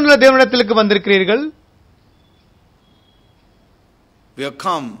விக்கிரகத்திலிருந்து ஜீவனுள்ள தேவனிடத்திற்கு வந்திருக்கிறீர்கள். We have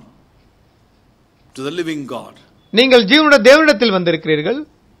come to the living God. நீங்கள் ஜீவனுள்ள தேவனிடத்தில் வந்திருக்கிறீர்கள்.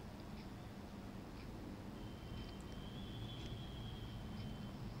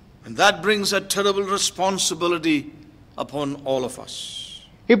 And that brings a terrible responsibility upon all of us.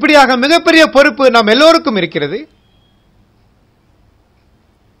 இப்படியாக மிகப்பெரிய பொறுப்பு நாம் எல்லோருக்கும் இருக்கிறது.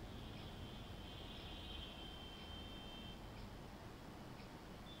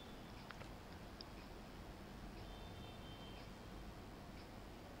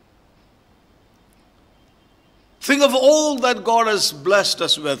 Think of all that God has blessed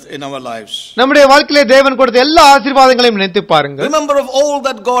us with in our lives. நம்முடைய வாழ்க்கையிலே தேவன் கொடுத்த எல்லா ஆசீர்வாதங்களையும் நினைத்து பாருங்கள். Remember of all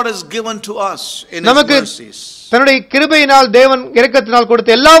that God has given to us in His நமக்கு mercies. தன்னுடைய கிருபையினால் தேவன் இரக்கத்தினால்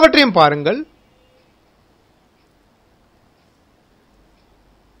கொடுத்த எல்லாவற்றையும் பாருங்கள்.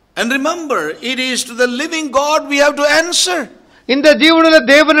 And remember, it is to the living God we have to answer. இந்த ஜீவனுள்ள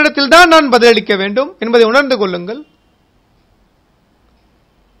தேவனிடத்தில் தான் நான் பதிலளிக்க வேண்டும் என்பதை உணர்ந்து கொள்ளுங்கள்.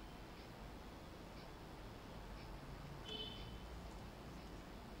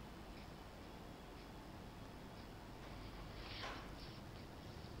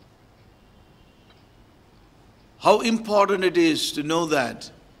 How important it is to know that.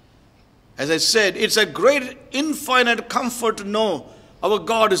 As I said, it's a great infinite comfort to know our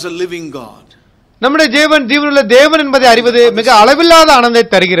God is a living God. நம்முடைய தேவன் ஜீவனுள்ள தேவன் என்பதை அறிவது மிக அளவில்லாத ஆனந்தத்தை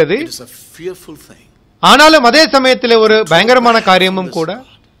தருகிறது. It is a fearful thing. ஆனாலும் அதே சமயத்தில் ஒரு பயங்கரமான காரியமும் கூட.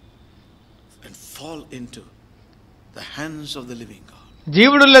 And fall into the hands of the living God.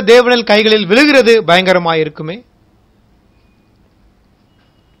 ஜீவனுள்ள தேவனின் கைகளில் விழுகிறது பயங்கரமாயிருக்குமே.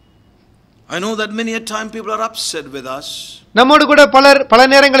 I know that many a time people are upset with us. நம்மோடு கூட பல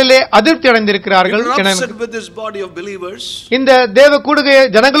நேரங்களிலே அதிருப்தி அடைந்திருக்கிறார்கள். People are upset with this body of believers. இந்த தேவ கூடுகை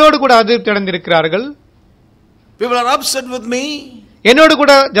ஜனங்களோடு கூட அதிருப்தி அடைந்திருக்கிறார்கள். People are upset with me. என்னோடு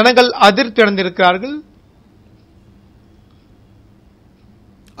கூட ஜனங்கள் அதிருப்தி அடைந்திருக்கிறார்கள்.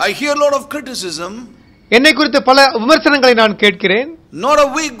 I hear a lot of criticism. என்னை குறித்து பல விமர்சனங்களை நான் கேட்கிறேன். Not a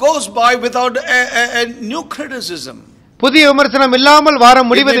week goes by without a new criticism. புதிய விமர்சனம் இல்லாமல் வாரம்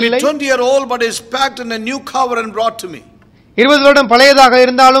முடிவதில்லை. 20-year-old but is packed in a new cover and brought to me. 20 வருடம் பழையதாக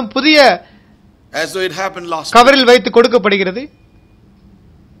இருந்தாலும் புதிய as though it happened last கவரில் வைத்து கொடுக்கப்படுகிறது.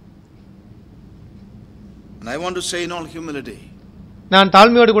 And I want to say in all humility, நான்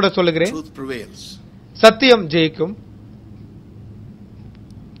தாழ்மையோடு கூட சொல்லுகிறேன், truth prevails. சத்தியம் ஜெயிக்கும்.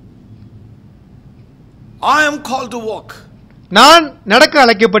 I am called to walk. நான் நடக்க In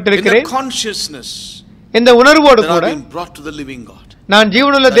அழைக்கப்பட்டிருக்கிறேன். the consciousness இந்த உணர்வோடு that I கூட have been brought to the living God. நான்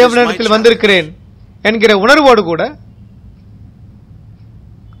ஜீவனுள்ள தேவனிடத்தில் வந்திருக்கிறேன் என்கிற உணர்வோடு கூட.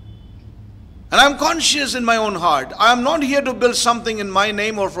 And I am conscious in my own heart. I am not here to build something in my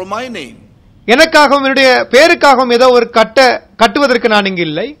name or for my name. எனக்காகவும் என்னுடைய பேருக்காகவும் ஏதோ ஒரு கட்டுவதற்கு நான் இங்கு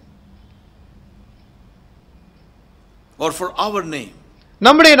இல்லை. Or for our name.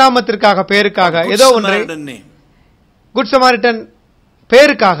 நம்முடைய நாமத்திற்காக பேருக்காக ஏதோ ஒன்றை, name. குட் சமாரிட்டன்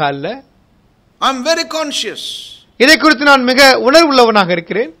பேருக்காக அல்ல. I am very conscious. இதை குறித்து நான் மிக உணர்வுள்ளவனாக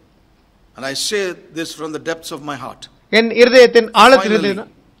இருக்கிறேன். And I say this from the depths of my heart. என் இருதயத்தின் ஆழத்திலிருந்து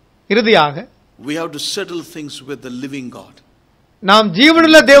இறுதியாக we have to settle things with the living God. நாம்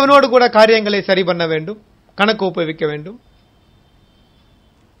ஜீவனுள்ள தேவனோடு கூட காரியங்களை சரி பண்ண வேண்டும், கணக்கு ஒப்புவிக்க வேண்டும்.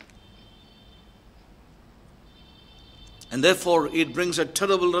 And therefore it brings a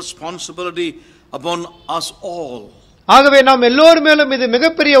terrible responsibility upon us all. ஆகவே நாம் எல்லோர் மேலும் இது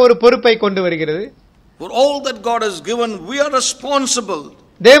மிகப்பெரிய ஒரு பொறுப்பை கொண்டு வருகிறது. For all that God has given, we are responsible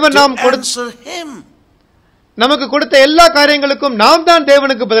தேவன் நாம் to answer Him. நமக்கு கொடுத்த எல்லா காரியங்களுக்கும் நாம் தான்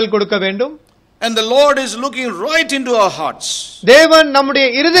தேவனுக்கு பதில் கொடுக்க வேண்டும். And the Lord is looking right into our hearts. தேவன் நம்முடைய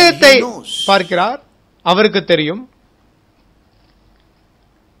இருதயத்தை பார்க்கிறார், அவருக்கு தெரியும்.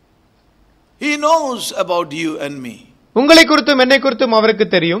 He knows about you and me. உங்களை குறித்தும் என்னை குறித்தும் அவருக்கு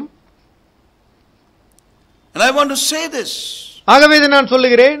தெரியும். And I want to say this. ஆகவே இதை நான்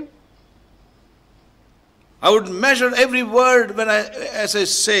சொல்லுகிறேன். I would measure every word as I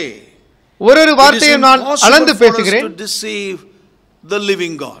say. ஒரு வார்த்தையை நான் அளந்து பேசுகிறேன். to deceive the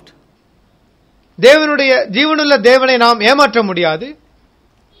living God. தேவனுடைய ஜீவனுள்ள தேவனை நாம் ஏமாற்ற முடியாது.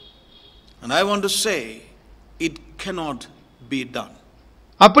 And I want to say it cannot be done.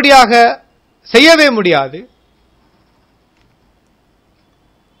 அப்படியாக செய்யவே முடியாது.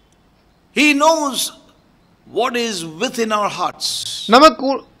 He knows what is within our hearts. நமக்கு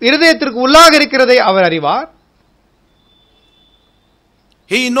இருதயத்திற்கு உள்ளாக இருக்கிறதை அவர் அறிவார்.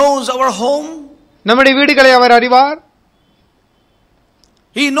 He knows our home. நம்முடைய வீடுகளை அவர் அறிவார்.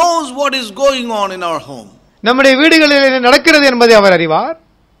 He knows what is going on in our home. நம்முடைய வீடுகளில் என்ன நடக்கிறது என்பதை அவர் அறிவார்.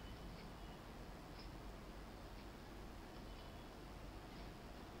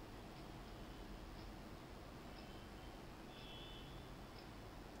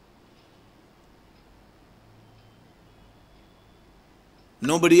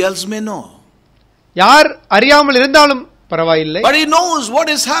 Nobody else may know. யார் அறியாமல் இருந்தாலும் பரவாயில்லை. But he knows what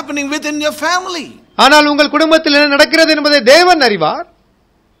is happening within your family. ஆனால் உங்கள் குடும்பத்தில் என்ன நடக்கிறது என்பதை தேவன் அறிவார்.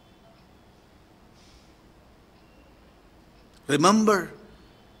 Remember,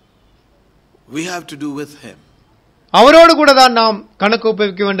 we have to do with him. அவரோடு கூட தான் நாம் கணக்கு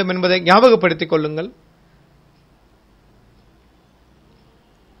ஒப்புவிக்க வேண்டும் என்பதை ஞாபகப்படுத்திக் கொள்ளுங்கள்.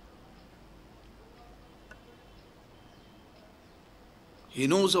 He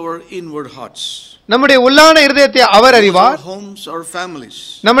knows our inward hearts. நம்முடைய உள்ளான இருதயத்தை அவர் அறிவார். Our homes, our families.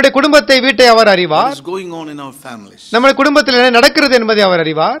 நம்முடைய குடும்பத்தை, வீட்டை அவர் அறிவார். What is going on in our families? நம்முடைய குடும்பத்தில் என்ன நடக்கிறது என்பதை அவர்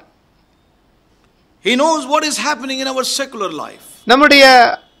அறிவார். He knows what is happening in our secular life. நம்முடைய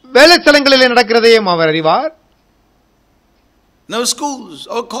வேலை ஸ்தலங்களில் நடக்கிறதையும் அவர் அறிவார். In our schools,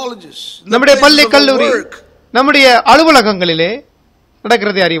 our colleges, நம்முடைய பள்ளி, கல்லூரி, நம்முடைய அலுவலகங்களிலே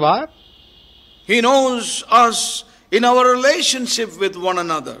நடக்கிறதை அறிவார். He knows us in our relationship with one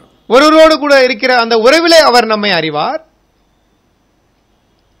another. ஒருவரோடு கூட இருக்கிற அந்த உறவிலே அவர் நம்மை அறிவார்.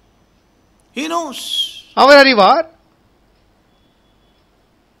 He knows. அவர் அறிவார்.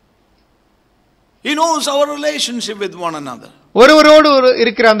 He knows our relationship with one another. ஒருவரோடு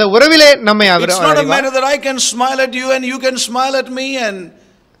இருக்கிற அந்த உறவிலே நம்மை அவர் அறிவார். It's not a matter that I can smile at you and you can smile at me and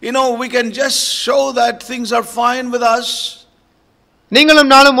we can just show that things are fine with us. நீங்களும்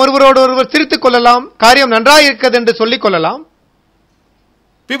நானும் ஒருவரோடு ஒருவர் சிரித்துக் கொள்ளலாம், காரியம் நன்றாக இருக்கிறது என்று சொல்லிக் கொள்ளலாம்.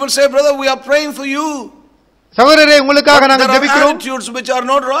 People say, brother, we are praying for you. சகோதரரே, உங்களுக்காக நாங்கள் ஜெபிக்கிறோம். Attitudes which are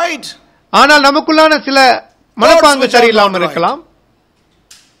not right. ஆனால் நமக்குள்ளான சில மனப்பாங்கு சரியில்லாமல் இருக்கலாம்.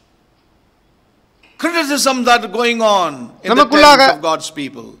 Criticism that going on in the நமக்குள்ளாக of God's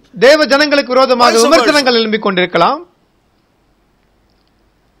people. தேவ ஜனங்களுக்கு விரோதமாக விமர்சனங்கள் எழும்பிக் கொண்டிருக்கலாம்.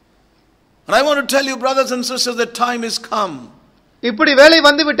 And I want to tell you, brothers and sisters, the time is come. இப்படி வேலை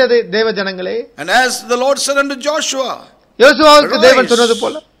வந்து விட்டது தேவ ஜனங்களே. And as the Lord said unto Joshua, யோசுவாவுக்கு தேவன் சொன்னது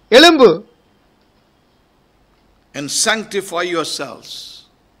போல, எழும்பு and sanctify yourselves.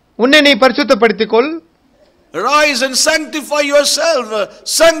 உன்னை நீ பரிசுத்தப்படுத்திக் கொள். Rise and sanctify yourself.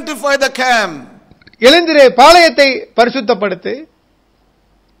 Sanctify the camp. எழுந்திரே, பாளையத்தை பரிசுத்தப்படுத்து.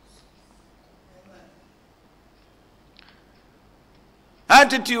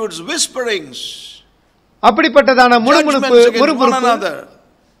 Attitudes, whisperings, அப்படிப்பட்டதான முணுமுணுப்பு, முறுமுறுப்பு,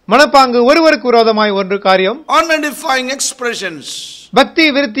 மனப்பாங்கு, ஒருவருக்கு விரோதமாய் ஒன்று காரியம், unedifying expressions, பக்தி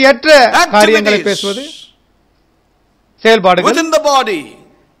விருத்தியற்ற காரியங்களை பேசுவது, செயல்பாடுகள் within the body,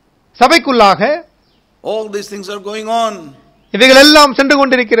 சபைக்குள்ளாக, all these things are going on. இவைகள் எல்லாம் சென்று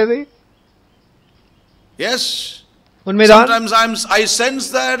கொண்டிருக்கிறது. Yes, உண்மைதான். Sometimes I sense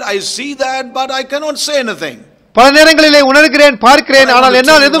that, I see that, but I cannot say anything. பல நேரங்களிலே உணர்கிறேன், பார்க்கிறேன், ஆனால்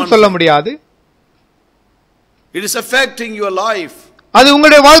என்னால் எதுவும் சொல்ல முடியாது. It is affecting your life. அது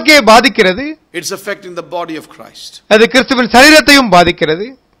உங்களுடைய வாழ்க்கையை பாதிக்கிறது. It's affecting the body of Christ. அது கிறிஸ்துவின் சரீரத்தையும் பாதிக்கிறது.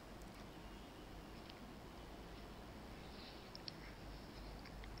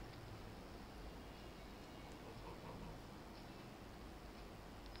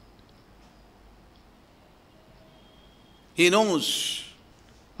 He knows.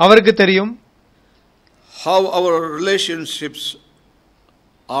 அவருக்கு தெரியும் how our relationships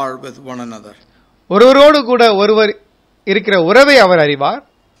are with one another. ஒருவரோடு கூட ஒருவர் இருக்கிற உறவை அவர் அறிவார்.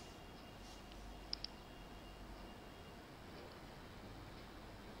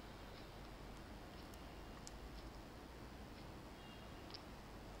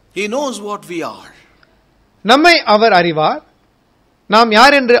 He knows what we are. நம்மை அவர் அறிவார். நாம்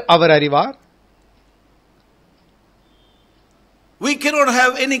யார் என்று அவர் அறிவார். We cannot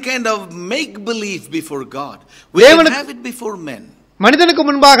have any kind of make believe before God. We can have it before men. மனிதனுக்கு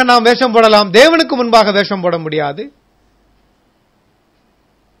முன்பாக நாம் வேஷம் போடலாம், தேவனுக்கு முன்பாக வேஷம் போட முடியாது.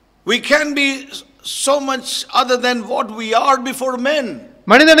 We can be so much other than what we are before men.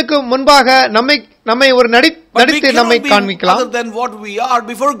 மனிதனுக்கு முன்பாக நம்மை ஒரு But we நடித்து cannot நம்மை be காண்பிக்கலாம். other than what we are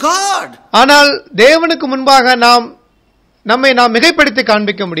before God. ஆனால் தேவனுக்கு முன்பாக நம்மை மிகைப்படுத்தி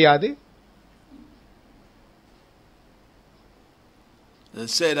காண்பிக்க முடியாது. I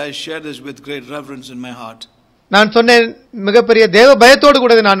said, I share this with great reverence in my heart. நான் சொன்னேன், மிகப்பெரிய தேவ பயத்தோடு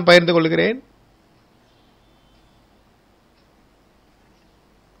கூட இதை நான் பகிர்ந்து கொள்கிறேன்.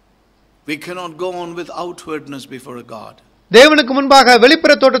 We cannot go on with outwardness before God. தேவனுக்கு முன்பாக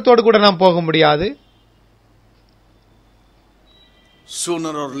வெளிப்புற தோற்றத்தோடு கூட நாம் போக முடியாது.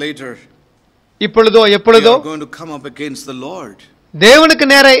 Sooner or later, இப்பொழுதோ we எப்பொழுதோ are going to come up against the Lord.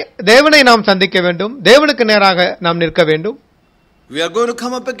 தேவனை நாம் சந்திக்க வேண்டும். தேவனுக்கு நேராக நாம் நிற்க வேண்டும். We are going to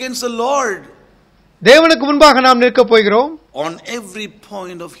come up against the Lord தேவனுக்கு முன்பாக நாம் நிற்க போகிறோம். on every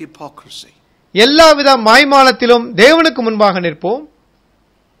point of hypocrisy. எல்லாவித மாய்மாலத்திலும் தேவனுக்கு முன்பாக நிற்போம்.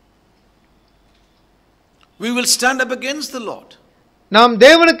 We will stand up against the Lord. நாம்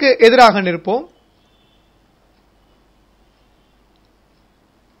தேவனுக்கு எதிராக நிற்போம்.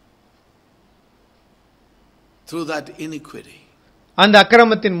 Through that iniquity, அந்த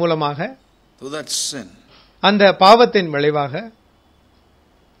அக்கிரமத்தின் மூலமாக, through that sin, அந்த பாவத்தின் விளைவாக,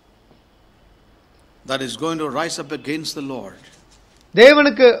 that is going to rise up against the Lord.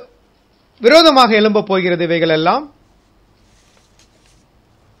 தேவனுக்கு விரோதமாக எழும்ப போகிறது இவைகள் எல்லாம்.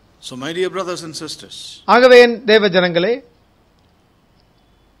 So my dear brothers and sisters, ஆகவே என் தேவ ஜனங்களே,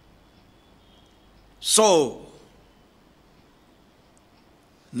 so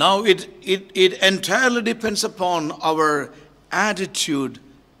now it entirely depends upon our attitude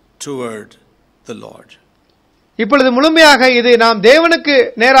toward the Lord. இப்பொழுது முழுமையாக இது நாம் தேவனுக்கு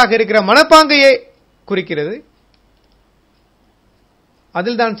நேராக இருக்கிற மனப்பாங்கையே குறிக்கிறது.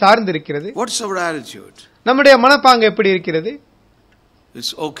 அதில் தான் சார்ந்திருக்கிறது. What's our attitude? நம்முடைய மனப்பாங்கு எப்படி இருக்கிறது?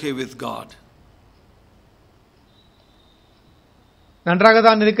 It's okay with God. நன்றாக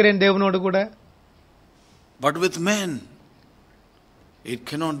தான் இருக்கிறேன் தேவனோடு கூட. But with men, it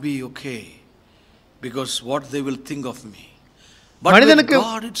cannot be okay because what they will think of me. But with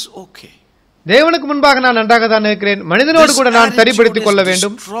God it's okay. தேவனுக்கு முன்பாக நான் நன்றாக தான் இருக்கிறேன். மனிதனோடு கூட நான் சரிப்படுத்திக் கொள்ள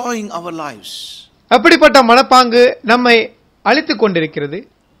வேண்டும். Destroying our lives. அப்படிப்பட்ட மனப்பாங்கு நம்மை அழித்துக் கொண்டிருக்கிறது.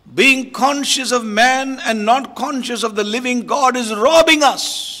 Being conscious of man and not conscious of the living God is robbing us.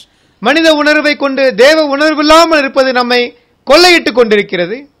 மனித உணர்வை கொண்டு தேவ உணர்வில்லாமல் இருப்பது நம்மை கொள்ளையிட்டுக்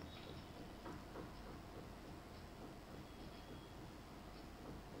கொண்டிருக்கிறது.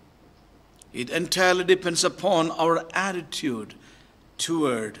 It entirely depends upon our attitude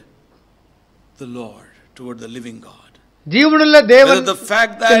toward the Lord, toward the living God. ஜீவனுள்ள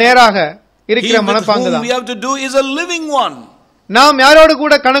தேவனுக்கு நேராக இருக்கிற மனப்பாங்கு தான். We have to do is a living one. நாம் யாரோடு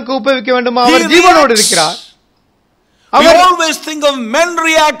கூட கணக்கு ஒப்புவிக்க வேண்டுமா? அவர் ஜீவனோடு இருக்கிறார். We always think of men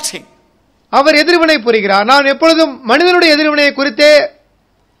reacting. அவர் எதிர்வினை புரிகிறார். நான் எப்பொழுதும் மனிதனுடைய எதிர்வினையை குறித்தே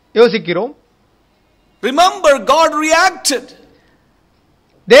யோசிக்கிறோம். Remember, God reacted.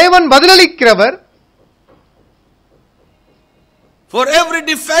 தேவன் பதிலளிக்கிறவர். For every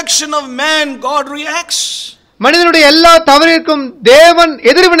defection of man, God reacts. மனிதனுடைய எல்லா தவறிற்கும் தேவன்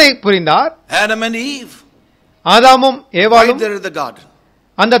எதிர்வினை புரிந்தார். Adam and Eve, ஆதாமும் ஏவாளும் right there in the garden,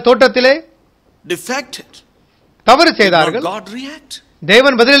 அந்த தோட்டத்திலே defected. தவறு செய்தார்கள். Did not God react?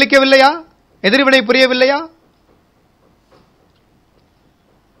 தேவன் பதிலளிக்கவில்லையா? எதிர்வினை புரியவில்லையா?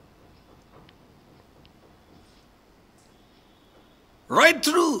 Right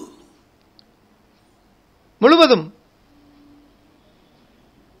through. முழுவதும்.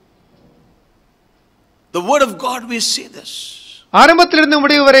 The word of God, we see this. ஆரம்பத்திலிருந்து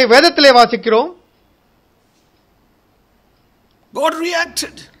முடிவு வரை வேதத்திலே வாசிக்கிறோம். God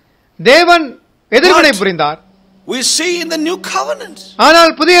reacted. தேவன் எதிர்வினை புரிந்தார். We see in the new covenant.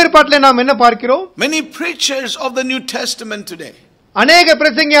 ஆனால் புதிய ஏற்பாட்டிலே நாம் என்ன பார்க்கிறோம்? Many preachers of the New Testament today, அநேக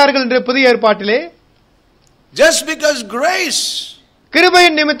பிரசங்கியார்கள் என்று புதிய ஏற்பாட்டிலே, just because grace,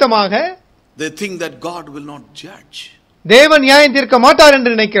 கிருபையின் நிமித்தமாக, they think that God will not judge. தேவன் நியாயம் தீர்க்க மாட்டார்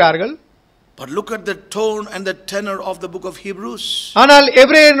என்று நினைக்கிறார்கள். But look at the tone and the tenor of the book of Hebrews. ஆனால்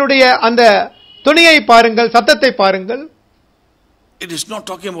எபிரேயனுடைய அந்த துணியை பாருங்கள், சத்தத்தை பாருங்கள். It is not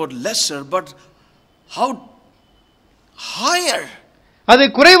talking about lesser, but how higher. அது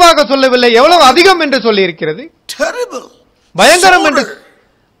குறைவாக சொல்லவில்லை, எவ்வளவு அதிகம் என்று சொல்லி இருக்கிறது. Terrible. பயங்கரம் என்று,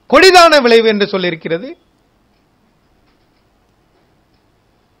 கொடிதான விளைவு என்று சொல்லி இருக்கிறது.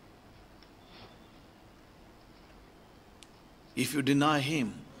 If you deny him,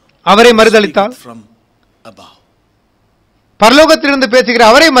 அவரை மறுதலித்தால், from above. பரலோகத்திலிருந்து பேசுகிற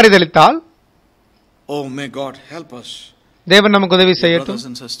அவரை மறுதலித்தால், Oh, may God help us. தேவன் நமக்கு உதவி செய்யட்டும். Brothers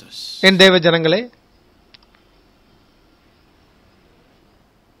and sisters, என் தேவ ஜனங்களே,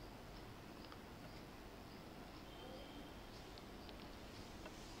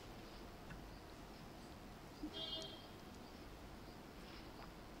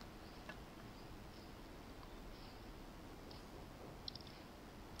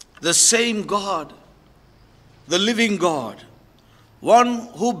 the same God, the living God, one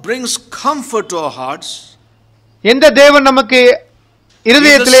who brings comfort to our hearts, எந்த தேவன் நமக்கு is the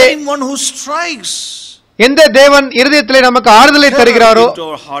இருதயத்திலே same one who strikes எந்த தேவன் இருதயத்திலே நமக்கு ஆறுதலை தருகிறாரோ into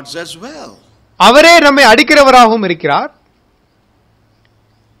our hearts as well. அவரே நம்மை அடிக்கிறவராகவும் இருக்கிறார்.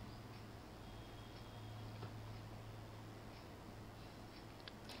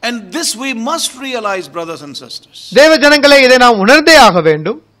 And this we must realize, brothers and sisters. தேவ ஜனங்களே, இதை நாம் உணர்ந்தே ஆக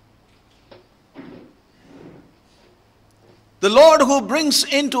வேண்டும். The Lord who brings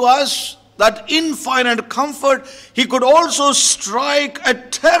into us that infinite comfort, He could also strike a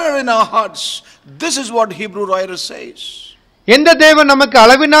terror in our hearts. This is what Hebrew writer says. எந்த தேவன் நமக்கு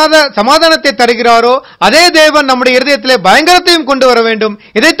அளவினாத சமாதானத்தை தருகிறாரோ அதே தேவன் நம்முடைய இருதயத்திலே பயங்கரத்தையும் கொண்டு வர வேண்டும்.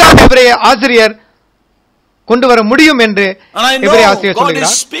 இதைத்தான் எபிரேய ஆசிரியர் கொண்டு வர முடியும் என்று எபிரேய ஆசிரியர்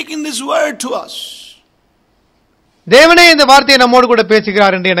சொல்கிறார். தேவனே இந்த வார்த்தையை நம்மோடு கூட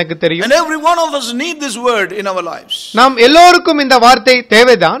பேசுகிறார் என்று எனக்கு தெரியும். And every one of us need this word in our lives. நாம் எல்லோருக்கும் இந்த வார்த்தை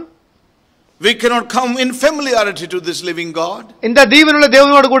தேவைதான். We cannot come in familiarity to this living God. இந்த ஜீவனுள்ள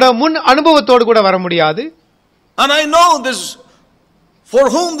தேவனோடு கூட முன் அனுபவத்தோடு கூட வர முடியாது. And I know this, for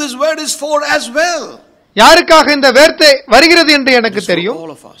whom this word is for as well. யாருக்காக இந்த வார்த்தை வருகிறது என்று எனக்கு தெரியும்.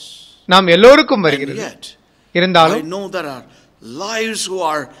 All of us. நாம் எல்லோருக்கும் வருகிறது. இருந்தாலும் I know there are lives who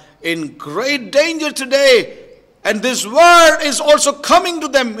are in great danger today, and this word is also coming to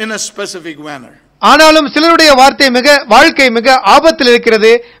them in a specific manner. ஆனாலும் சிலருடைய வாழ்க்கை மிக ஆபத்தில்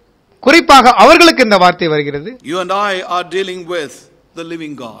இருக்கிறது. குறிப்பாக அவர்களுக்கு இந்த வார்த்தை வருகிறது. You and I are dealing with the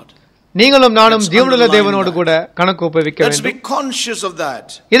living God. நீங்களும் நானும் ஜீவனுள்ள தேவனோடு கூட கணக்கு ஒப்புவிக்க வேண்டும். Let's be conscious of that.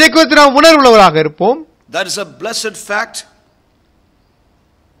 இதை குறித்து நாம் உணர்வுள்ளவராக இருப்போம். That is a blessed fact,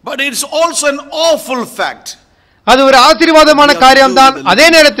 but it's also an awful fact. அது ஒரு ஆசீர்வாதமான காரியம்தான், அதே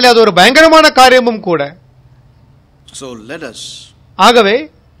நேரத்தில் அது ஒரு பயங்கரமான காரியமும் கூட. So let us ஆகவே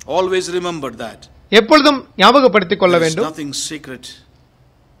always remember that. எப்பொழுதும் ஞாபகப்படுத்திக் கொள்ள வேண்டும். Nothing secret,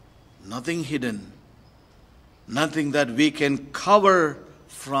 nothing hidden, nothing that we can cover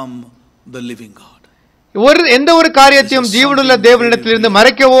from the living God. எந்த ஒரு காரியத்தையும் ஜீவனுள்ள தேவனிடத்திலிருந்து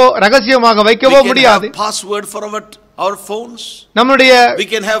மறைக்கவோ ரகசியமாக வைக்கவோ முடியாது. Password for our phones. நம்முடைய We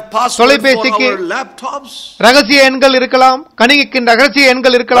can have password for our laptops. ரகசிய எண்கள் இருக்கலாம், கணினிக்கு ரகசிய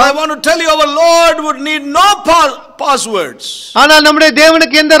எண்கள் இருக்கலாம். I want to tell you, our Lord would need no passwords. ஆனால் நம்முடைய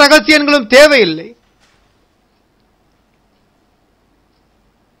தேவனுக்கு எந்த ரகசிய எண்களும் தேவையில்லை.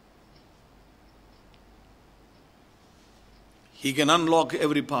 He can unlock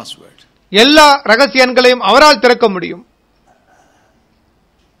every password. எல்லா ரகசிய எண்களையும் அவரால் திறக்க முடியும்.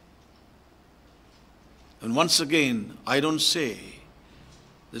 And once again, I don't say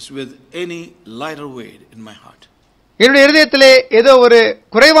this with any lighter weight in my heart. என்னுடைய இதயத்திலே ஏதோ ஒரு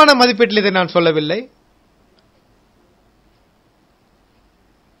குறைவான மதிப்பீட்டில் இதை நான் சொல்லவில்லை.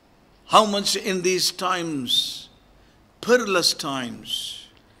 How much in these times, perilous times,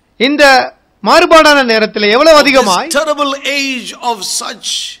 இந்த மாறுபாடான நேரத்தில் எவ்வளவு அதிகமாய், terrible age of such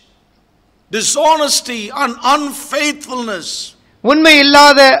dishonesty and unfaithfulness, உண்மை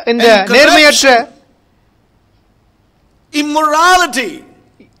இல்லாத இந்த நேர்மையற்ற immorality,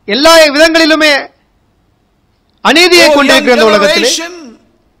 எல்லா விதங்களிலுமே அநீதியை கொண்டிருக்கிற இந்த உலகத்திலே,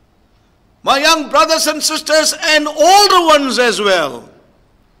 my young brothers and sisters and older ones as well,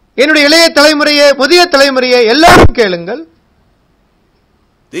 என்னுடைய இளைய தலைமுறையே முதிய தலைமுறையே எல்லாரும் கேளுங்கள்.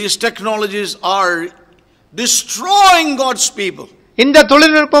 These technologies are destroying God's people. இந்த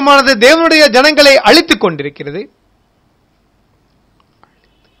தொழில்நுட்பமானது தேவனுடைய ஜனங்களை அழித்துக் கொண்டிருக்கிறது.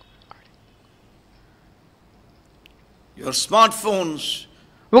 Your smartphones,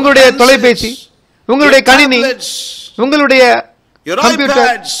 உங்களுடைய தொலைபேசி, உங்களுடைய கணினி, உங்களுடைய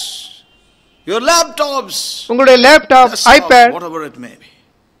கம்ப்யூட்டர், your laptops, உங்களுடைய laptop, iPad, whatever it may be,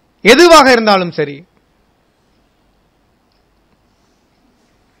 எதுவாக இருந்தாலும் சரி,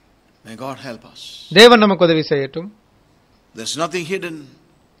 may God help us. தேவன் நமக்கு உதவி செய்யட்டும். There's nothing hidden,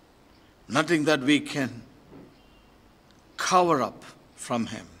 nothing that we can cover up from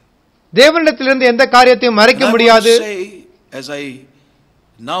Him. தேவனிடத்திலிருந்து எந்த காரியத்தையும் மறைக்க முடியாது. As I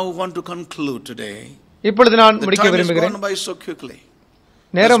now want to conclude today, இப்பொழுது நான் முடிக்க விரும்புகிறேன்.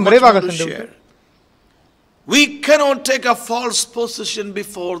 நேரம் விரைவாக சென்று, we cannot take a false position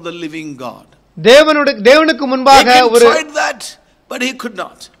before the living God. தேவனுக்கு முன்பாக ஒரு that, but he could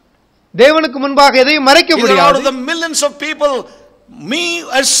not. தேவனுக்கு முன்பாக எதையும் மறைக்க முடியாது. Out of the millions of people, me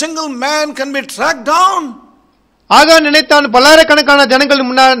a single man can be tracked down. ஆக நினைத்தான் பல்லாயிரக்கணக்கான ஜனங்கள்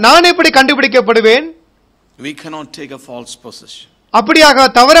முன்னால் நான் எப்படி கண்டுபிடிக்கப்படுவேன்? We cannot take a false position. அப்படியாக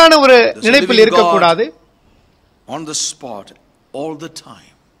தவறான ஒரு நினைப்பில் இருக்க கூடாது. On the spot all the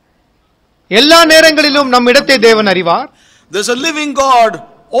time. எல்லா நேரங்களிலும் நம் இடத்தை தேவன் அறிவார். There's a living God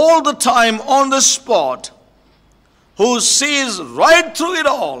all the time on the spot, who sees right through it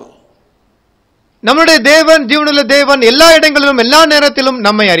all. நம்முடைய தேவன் ஜீவனுள்ள தேவன் எல்லா இடங்களிலும் எல்லா நேரத்திலும்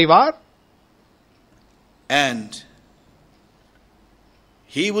நம்மை அறிவார். And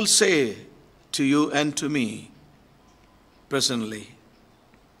he will say to you and to me personally,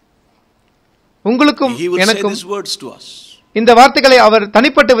 உங்களுக்கும் he will say எனக்கும் these words to us. இந்த வார்த்தைகளை அவர்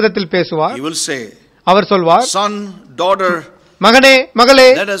தனிப்பட்ட விதத்தில் பேசுவார். He will say, அவர் சொல்வார், son, daughter, மகனே மகளே,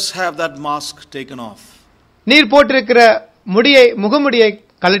 let us have that mask taken off. நீர் போட்டிருக்கிற முகமுடியை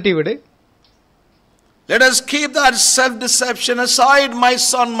கழட்டி விடு. Let us keep that self-deception aside, my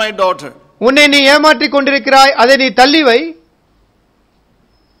son, my daughter. உன்னை நீ ஏமாற்றிக் கொண்டிருக்கிறாய், அதை நீ தள்ளி வை.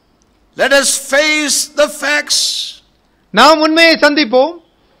 Let us face the facts. நாம் உண்மையை சந்திப்போம்.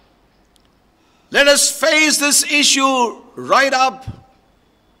 Let us face this issue right up.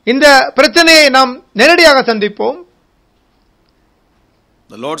 இந்த பிரச்சனையை நாம் நேரடியாக சந்திப்போம்.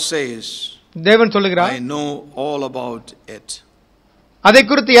 The Lord says, தேவன் சொல்லுகிறார், I know all about it. அதை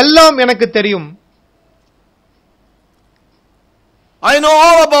குறித்து எல்லாம் எனக்கு தெரியும். I know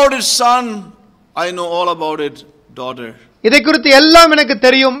all about it, son. I know all about it, daughter. இதை குறித்து எல்லாம் எனக்கு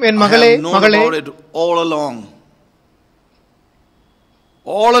தெரியும் என் மகளே I have known மகளே. about it all along.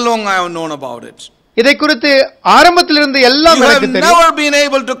 All along I have known about it. இதை குறித்து ஆரம்பத்திலிருந்து எல்லாம் You எனக்கு have தெரியும். never been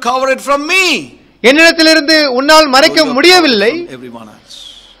able to cover it from me. என்னிடத்திலிருந்து உன்னால் மறைக்க முடியவில்லை. From everyone else.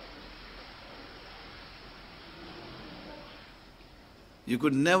 You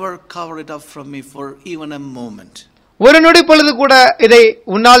could never cover it up from me for even a moment. ஒரு நொடி பொழுது கூட இதை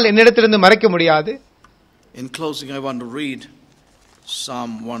உன்னால் என்னிடத்திலிருந்து மறைக்க முடியாது. In closing, I want to read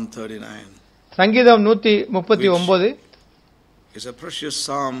Psalm 139. சங்கீதம் 139 It's a precious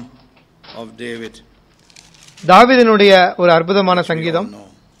psalm of David. தாவீதினுடைய ஒரு அற்புதமான சங்கீதம். We all know.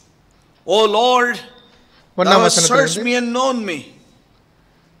 O Lord, thou hast searched me and known me.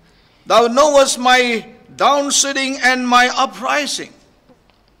 Thou knowest my downsitting and my uprising.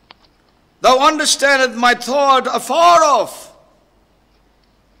 Thou understandest my thought afar off.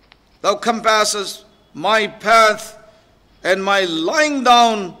 Thou compassest my path and my lying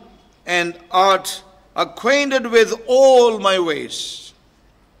down, and art acquainted with all my ways.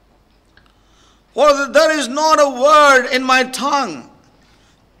 For there is not a word in my tongue,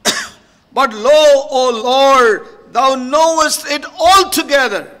 but lo, O Lord, thou knowest it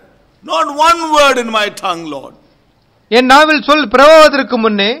altogether. Not one word in my tongue, Lord. என் நாவில் சொல் பிறவாவதற்கு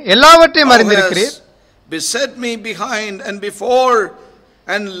முன்னே எல்லாவற்றையும் Thou அறிந்திருக்கிறீர். hast beset me behind and before,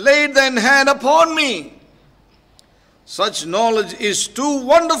 and laid thine hand upon me. Such knowledge is too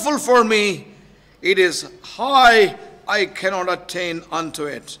wonderful for me. It is high, I cannot attain unto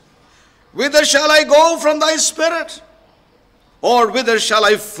it. Whither shall I go from thy spirit? Or whither shall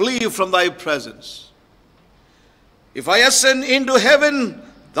I flee from thy presence? If I ascend into heaven,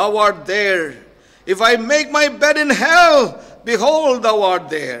 thou art there. If I make my bed in hell, behold, thou art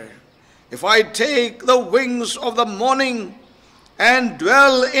there. If I take the wings of the morning and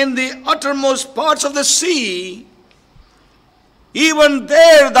dwell in the uttermost parts of the sea, even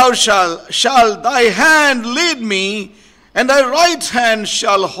there thou shall thy hand lead me, and thy right hand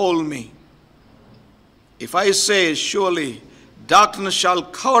shall hold me. If I say, surely darkness shall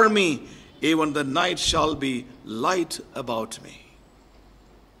cover me, even the night shall be light about me.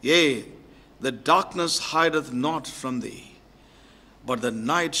 Yea, the darkness hideth not from thee, but the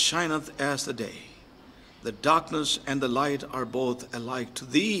night shineth as the day. The darkness and the light are both alike to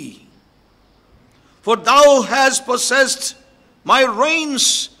thee. For thou hast possessed my reins,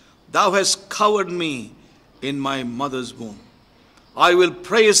 thou hast covered me in my mother's womb. I will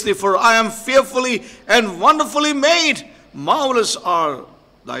praise thee, for I am fearfully and wonderfully made. Marvelous are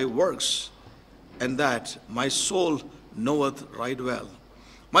thy works, and that my soul knoweth right well.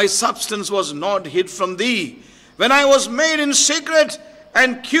 My substance was not hid from thee, when I was made in secret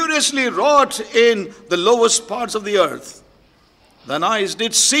and curiously wrought in the lowest parts of the earth. Thine eyes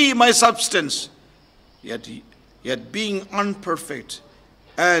did see my substance, yet being unperfect,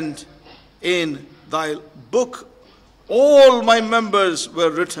 and in thy book all my members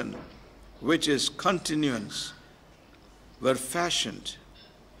were written, which is continuance, were fashioned,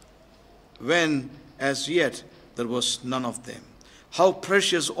 when as yet there was none of them. How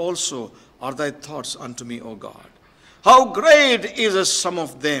precious also are thy thoughts unto me, O God. How great is the sum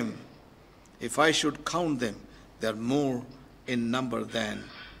of them. If I should count them, they are more in number than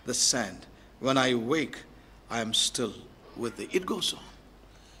the sand. When I wake, I am still with thee. It goes on.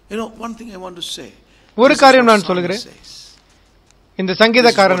 You know, one thing I want to say. ஒரு காரியம் நான் சொல்கிறேன். இந்த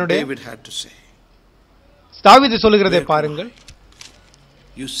சங்கீதக்காரனுடைய David had to say. தாவீது சொல்கிறதை பாருங்கள்.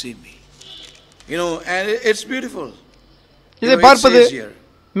 You see me. You know, and it's beautiful. இதை பார்ப்பது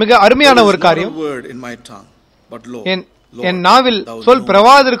மிக அருமையான There is ஒரு not a காரியம். word in my tongue, but Lord, என் நாவில் thou சொல் knowest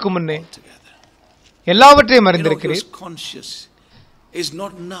பிரவாதற்கு முன்னே altogether. எல்லாவற்றையும் You know, he அறிந்திருக்கிறீர். was conscious. Is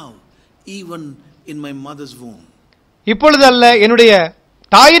not now, even in my mother's womb. இப்பொழுது அல்ல, என்னுடைய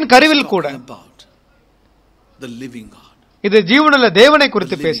தாயின் கருவில் கூட. Talking about the living God. இது ஜீவனுள்ள தேவனை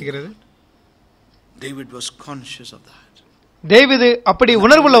குறித்து பேசுகிறது. David was conscious of that. தேவீது அப்படி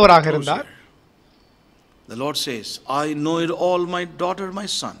உணர்வுள்ளவராக இருந்தார். The Lord says, I know it all, my daughter, my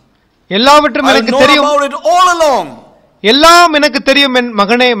son. எல்லாவற்றும் I எனக்கு know தெரியும், about it all along. எல்லாம் எனக்கு தெரியும் என்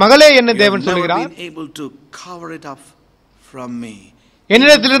மகனே மகளே என்று You தேவன் have never சொல்கிறார். been able to cover it up from me.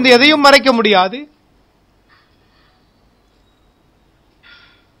 என்னிடத்திலிருந்து எதையும் மறைக்க முடியாது.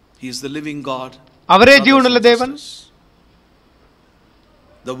 He is the living God. அவரே ஜீவனுள்ள தேவன்.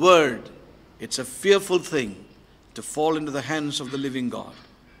 The word, it's a fearful thing to fall into the hands of the living God.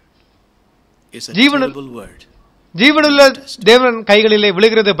 It's a terrible word. ஜீவனுள்ள தேவன் கைகளிலே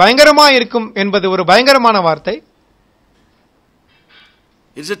விழுகிறது பயங்கரமாக இருக்கும் என்பது ஒரு பயங்கரமான வார்த்தை.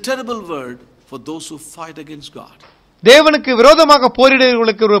 It's a terrible word for those who fight against God. தேவனுக்கு விரோதமாக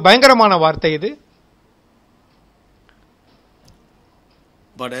போரிடுவர்களுக்கு ஒரு பயங்கரமான வார்த்தை இது.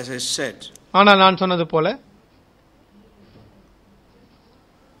 But as I said, ஆனால் நான் சொன்னது போல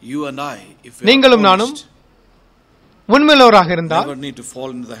you and I, if we நீங்களும் நானும் உண்மையுள்ளவராக இருந்தால் never need to fall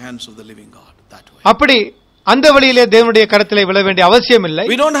into the hands of the living God that way. அப்படி அந்த வழியிலே தேவனுடைய கரத்திலே விழ வேண்டிய அவசியம் இல்லை.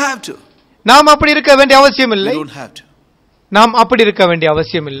 We don't have to. நாம் அப்படி இருக்க வேண்டிய அவசியம் We இல்லை. don't have to. நாம் அப்படி இருக்க வேண்டிய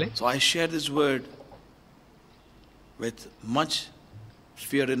அவசியம் இல்லை. So I share this word with much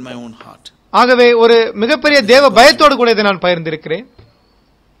fear in my own heart. ஆகவே ஒரு மிகப்பெரிய தேவ பயத்தோடு கூட இதை நான் பகிர்ந்திருக்கிறேன்.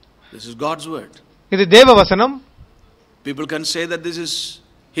 This is God's word. இது தேவ வசனம். People can say that this is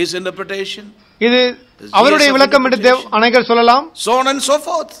his interpretation. இது அவருடைய விளக்கம் என்று அநேகர் சொல்லலாம். So on and so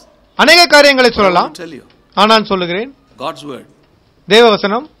forth. அநேக காரியங்களை சொல்லலாம். I tell you, நான் சொல்லுகிறேன், God's word, தேவ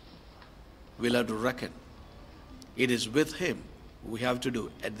வசனம், we'll have to reckon. It is with him we have to do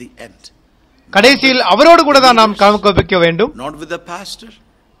at the end. கடைசியில் அவரோடு கூட தான் நாம் கலந்துக்க வேண்டும். Not with the pastor,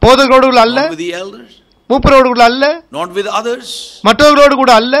 போதகரோடு அல்ல, not with the elders, மூப்பரோடு கூட அல்ல, not with others, மற்றவர்களோடு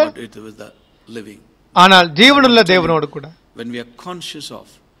கூட அல்ல, but it with the living. ஆனால் ஜீவனுள்ள தேவனோடு கூட. When we are conscious of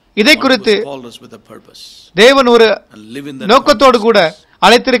இதை குறித்து called us with a purpose தேவன் ஒரு and live in that நோக்கத்தோடு கூட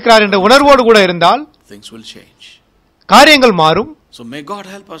அழைத்திருக்கிறார் என்ற உணர்வோடு கூட இருந்தால் things will change. காரியங்கள் மாறும். So may God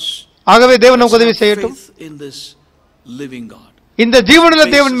help us. ஆகவே தேவன் நமக்கு உதவி செய்யட்டும். Faith in this living God. இந்த ஜீவனுள்ள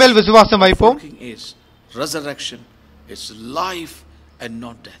தேவன் மேல் விசுவாசம் வைப்போம். Is resurrection, it's life and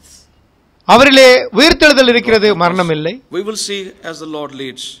not death. அவரிலே உயிர்த்தெழுதல் இருக்கிறது, மரணம் இல்லை. We will see as the Lord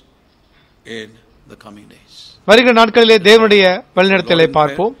leads in the coming days. வருகிற நாட்களிலே தேவனுடைய வழிநடத்தலை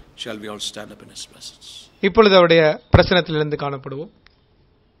பார்ப்போம். Shall we all stand up in his presence? இப்பொழுது அவருடைய பிரசன்னத்திலிருந்து காணப்படுவோம்.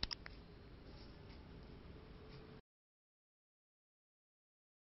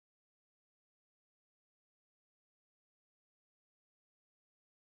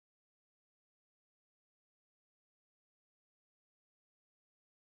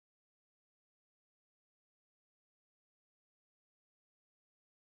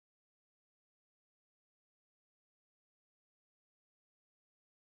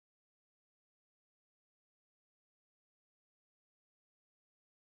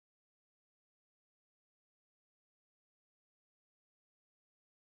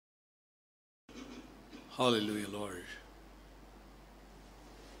 Hallelujah, Lord.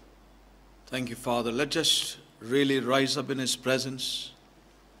 Thank you, Father. Let's just really rise up in his presence.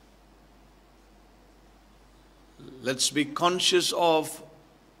 Let's be conscious of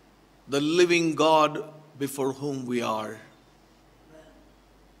the living God before whom we are.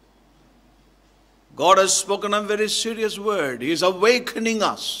 God has spoken a very serious word. He is awakening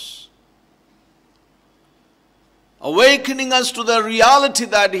us. Awakening us to the reality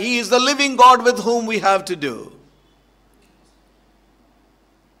that he is the living God with whom we have to do.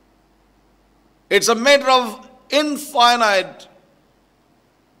 It's a matter of infinite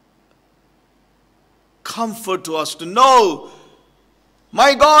comfort to us to know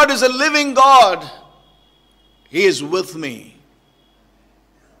my God is a living God. He is with me.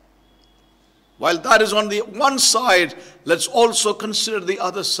 While that is on the one side, let's also consider the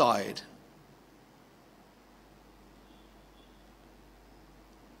other side.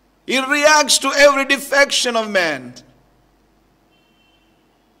 He reacts to every defection of man.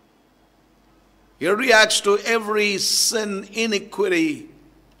 He reacts to every sin, iniquity,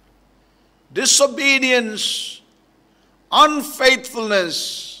 disobedience,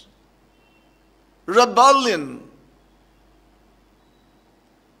 unfaithfulness, rebellion.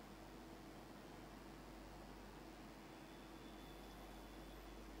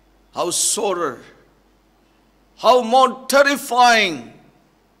 How sorer, how more terrifying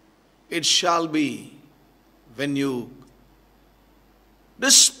it shall be when you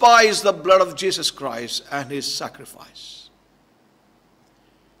despise the blood of Jesus Christ and his sacrifice,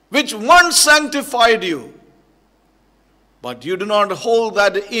 which once sanctified you, but you do not hold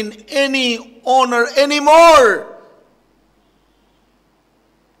that in any honor anymore.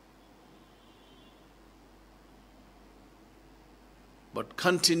 But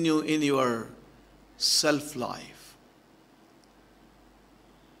continue in your self-life.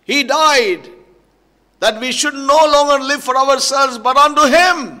 He died that we should no longer live for ourselves, but unto him.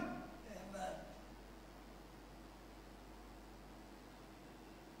 Amen.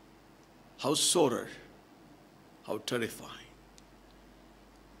 How sorer, how terrifying.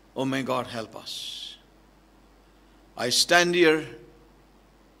 Oh, may God help us. I stand here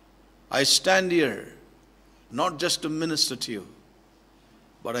not just to minister to you,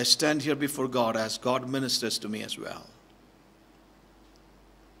 but I stand here before God as God ministers to me as well.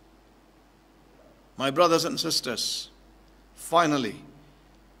 My brothers and sisters, finally,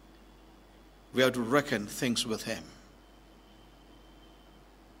 we have to reckon things with him.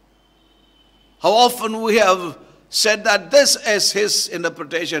 How often we have said that this is his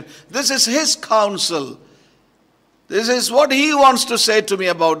interpretation, this is his counsel, this is what he wants to say to me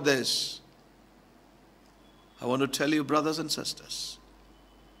about this. I want to tell you, brothers and sisters,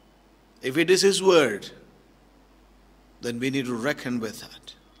 if it is his word, then we need to reckon with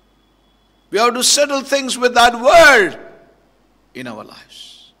that. We have to settle things with that word in our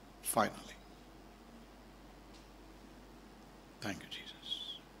lives, finally. Thank you,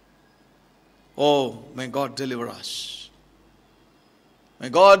 Jesus. Oh, may God deliver us. May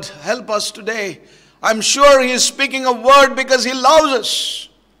God help us today. I'm sure he is speaking a word because he loves us.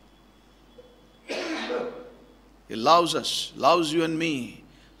 He loves us, loves you and me,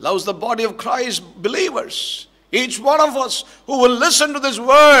 loves the body of Christ, believers, each one of us who will listen to this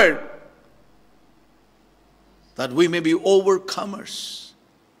word, that we may be overcomers.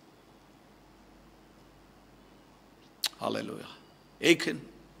 Hallelujah. Achan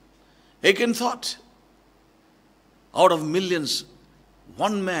thought, out of millions,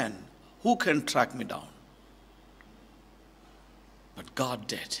 one man, who can track me down? But God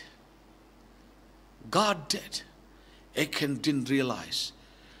did. God did. Achan didn't realize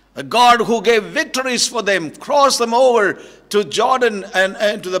the God who gave victories for them, crossed them over to Jordan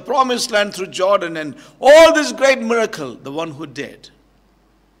and to the promised land through Jordan, and all this great miracle, the one who did,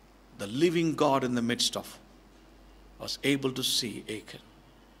 the living God in the midst of, was able to see Achan.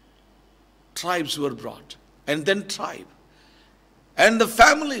 Tribes were brought, and then tribe, and the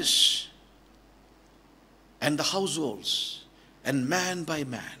families, and the households, and man by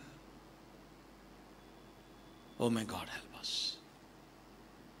man. Oh, may God help us.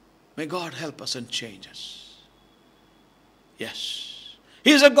 May God help us and change us. Yes,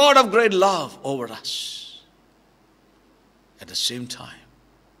 he is a God of great love over us. At the same time,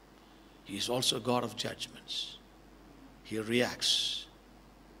 he is also a God of judgments. He reacts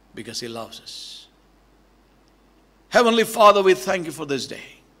because he loves us. Heavenly Father, we thank you for this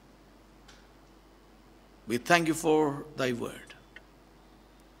day. We thank you for thy word.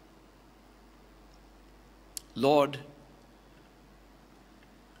 Lord,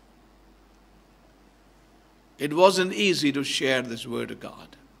 it wasn't easy to share this word of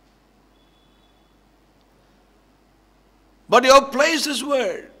God. But you have placed this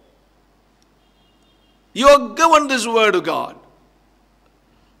word. You have given this word of God.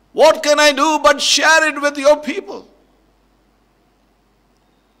 What can I do but share it with your people?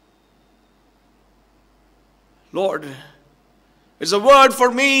 Lord, it's a word for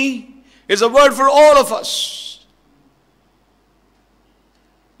me. It's a word for all of us.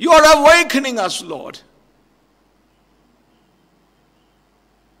 You are awakening us, Lord,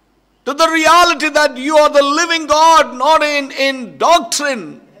 to the reality that you are the living God, not in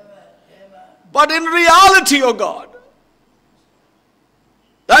doctrine, but in reality, O God.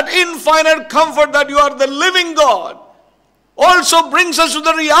 That infinite comfort that you are the living God also brings us to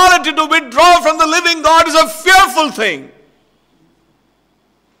the reality to withdraw from the living God is a fearful thing.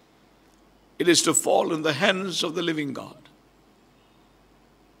 It is to fall in the hands of the living God.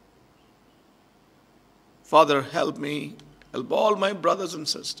 Father, help me, help all my brothers and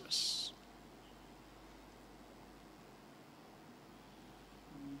sisters.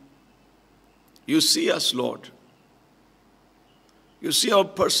 You see us, Lord. You see our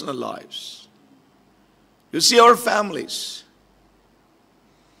personal lives. You see our families.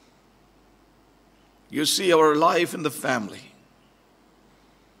 You see our life in the family.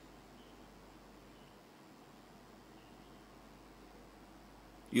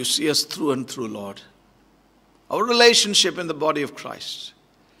 You see us through and through, Lord. Our relationship in the body of Christ.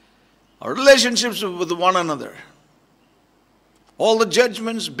 our relationships with one another, all the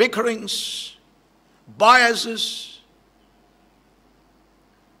judgments, bickerings, biases.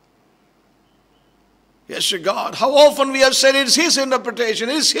 Yes, sir, God, how often we have said it's His interpretation,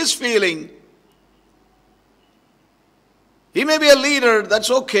 it's His feeling. He may be a leader,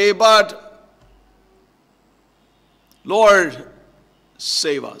 that's okay, but Lord,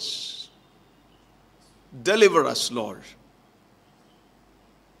 save us. Deliver us, Lord.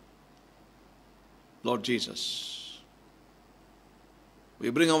 Lord Jesus, we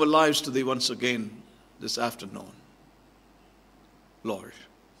bring our lives to Thee once again this afternoon. Lord,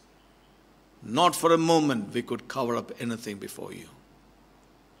 not for a moment we could cover up anything before You.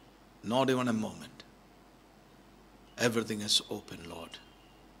 Not even a moment. Everything is open, Lord.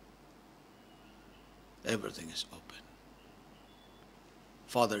 Everything is open.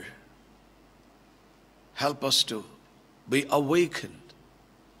 Father, help us to be awakened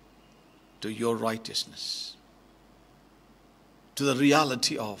to Your righteousness, to the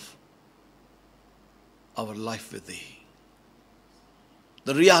reality of our life with Thee,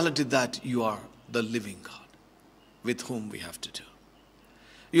 the reality that You are the living God with whom we have to do.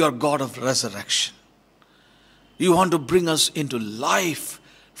 You are God of resurrection. You want to bring us into life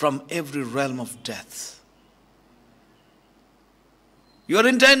from every realm of death. Your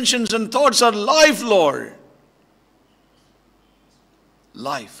intentions and thoughts are life, Lord.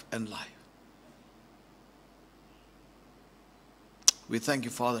 Life and life. We thank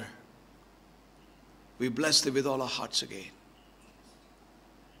You, Father. We bless Thee with all our hearts again.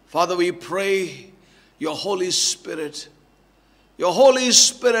 Father, we pray Your Holy Spirit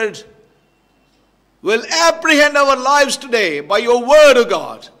will apprehend our lives today by Your word, O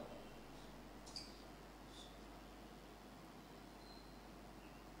God.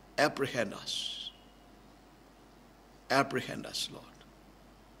 Apprehend us. Apprehend us, Lord.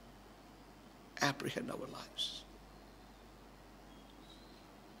 Apprehend our lives.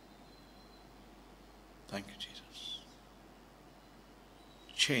 Thank You, Jesus.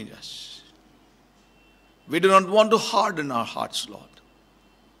 Change us. We do not want to harden our hearts, Lord.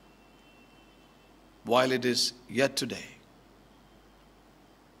 While it is yet today,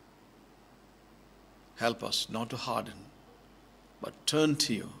 help us not to harden, but turn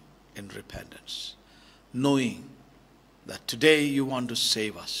to You in repentance, knowing that today You want to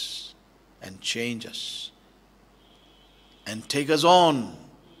save us and change us and take us on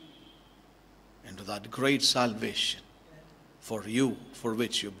into that great salvation for You, for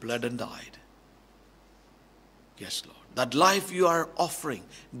which You bled and died. Yes, Lord. That life You are offering,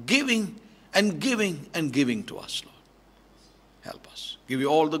 giving and giving and giving to us, Lord. Help us. Give You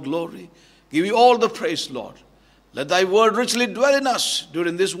all the glory. Give You all the praise, Lord. Let Thy word richly dwell in us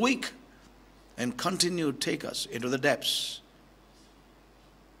during this week and continue to take us into the depths.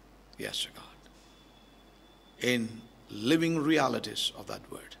 Yes, sir, God. In living realities of that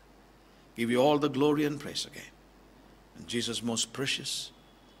word. Give You all the glory and praise again. In Jesus' most precious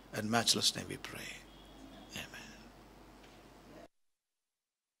and matchless name we pray.